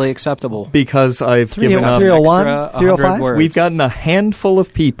is totally acceptable. Because I've given up 301, extra 305? 100 words. We've gotten a handful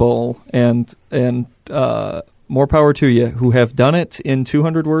of people, and more power to you, who have done it in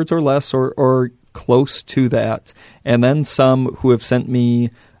 200 words or less or close to that. And then some who have sent me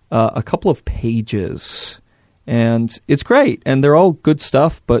a couple of pages. And it's great. And they're all good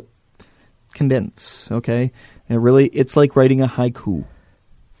stuff, but condense, okay? And really, it's like writing a haiku.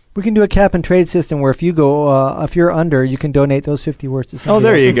 We can do a cap and trade system where if you're under, you can donate those 50 words to somebody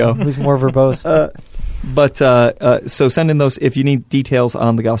there else you go. who's more verbose. So send in those. If you need details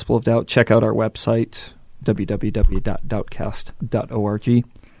on the Gospel of Doubt, check out our website, www.doubtcast.org.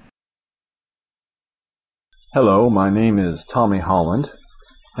 Hello, my name is Tommy Holland,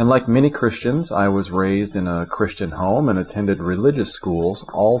 and like many Christians, I was raised in a Christian home and attended religious schools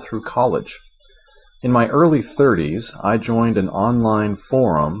all through college. In my early 30s, I joined an online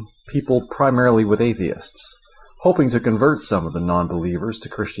forum peopled primarily with atheists, hoping to convert some of the non-believers to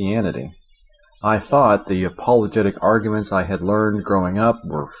Christianity. I thought the apologetic arguments I had learned growing up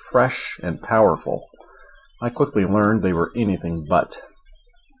were fresh and powerful. I quickly learned they were anything but.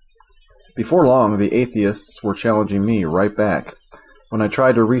 Before long, the atheists were challenging me right back. When I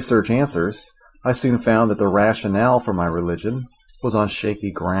tried to research answers, I soon found that the rationale for my religion was on shaky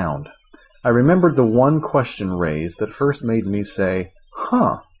ground. I remembered the one question raised that first made me say,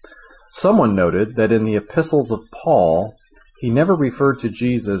 Someone noted that in the epistles of Paul, he never referred to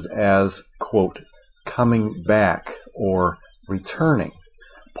Jesus as, quote, coming back or returning.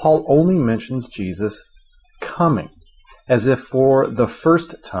 Paul only mentions Jesus coming, as if for the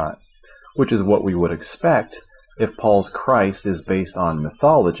first time, which is what we would expect if Paul's Christ is based on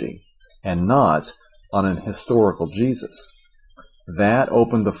mythology and not on an historical Jesus. That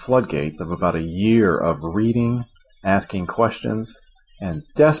opened the floodgates of about a year of reading, asking questions, and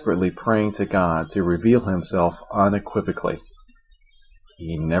desperately praying to God to reveal himself unequivocally.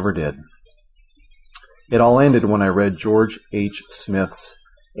 He never did. It all ended when I read George H. Smith's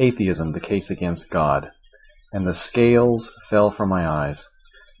Atheism, The Case Against God, and the scales fell from my eyes.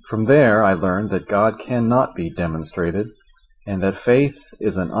 From there, I learned that God cannot be demonstrated, and that faith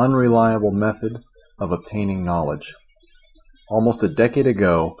is an unreliable method of obtaining knowledge. Almost a decade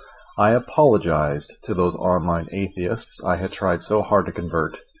ago, I apologized to those online atheists I had tried so hard to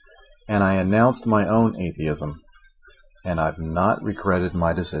convert, and I announced my own atheism, and I've not regretted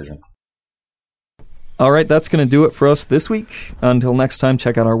my decision. All right, that's going to do it for us this week. Until next time,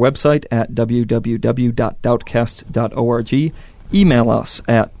 check out our website at www.doubtcast.org. Email us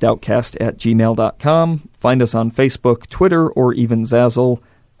at doubtcast@gmail.com. Find us on Facebook, Twitter, or even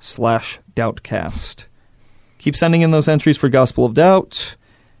Zazzle/Doubtcast. Keep sending in those entries for Gospel of Doubt.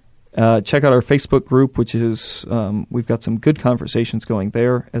 Check out our Facebook group, which is, we've got some good conversations going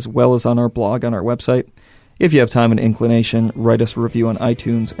there, as well as on our blog on our website. If you have time and inclination, write us a review on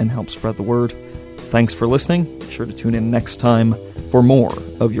iTunes and help spread the word. Thanks for listening. Be sure to tune in next time for more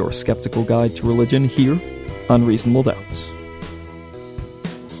of your skeptical guide to religion here on Reasonable Doubts.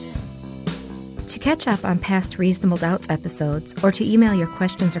 To catch up on past Reasonable Doubts episodes or to email your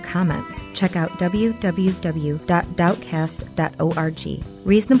questions or comments, check out www.doubtcast.org.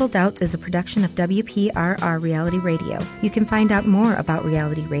 Reasonable Doubts is a production of WPRR Reality Radio. You can find out more about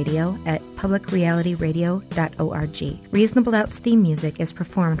Reality Radio at publicrealityradio.org. Reasonable Doubts theme music is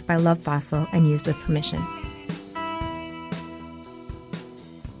performed by Love Fossil and used with permission.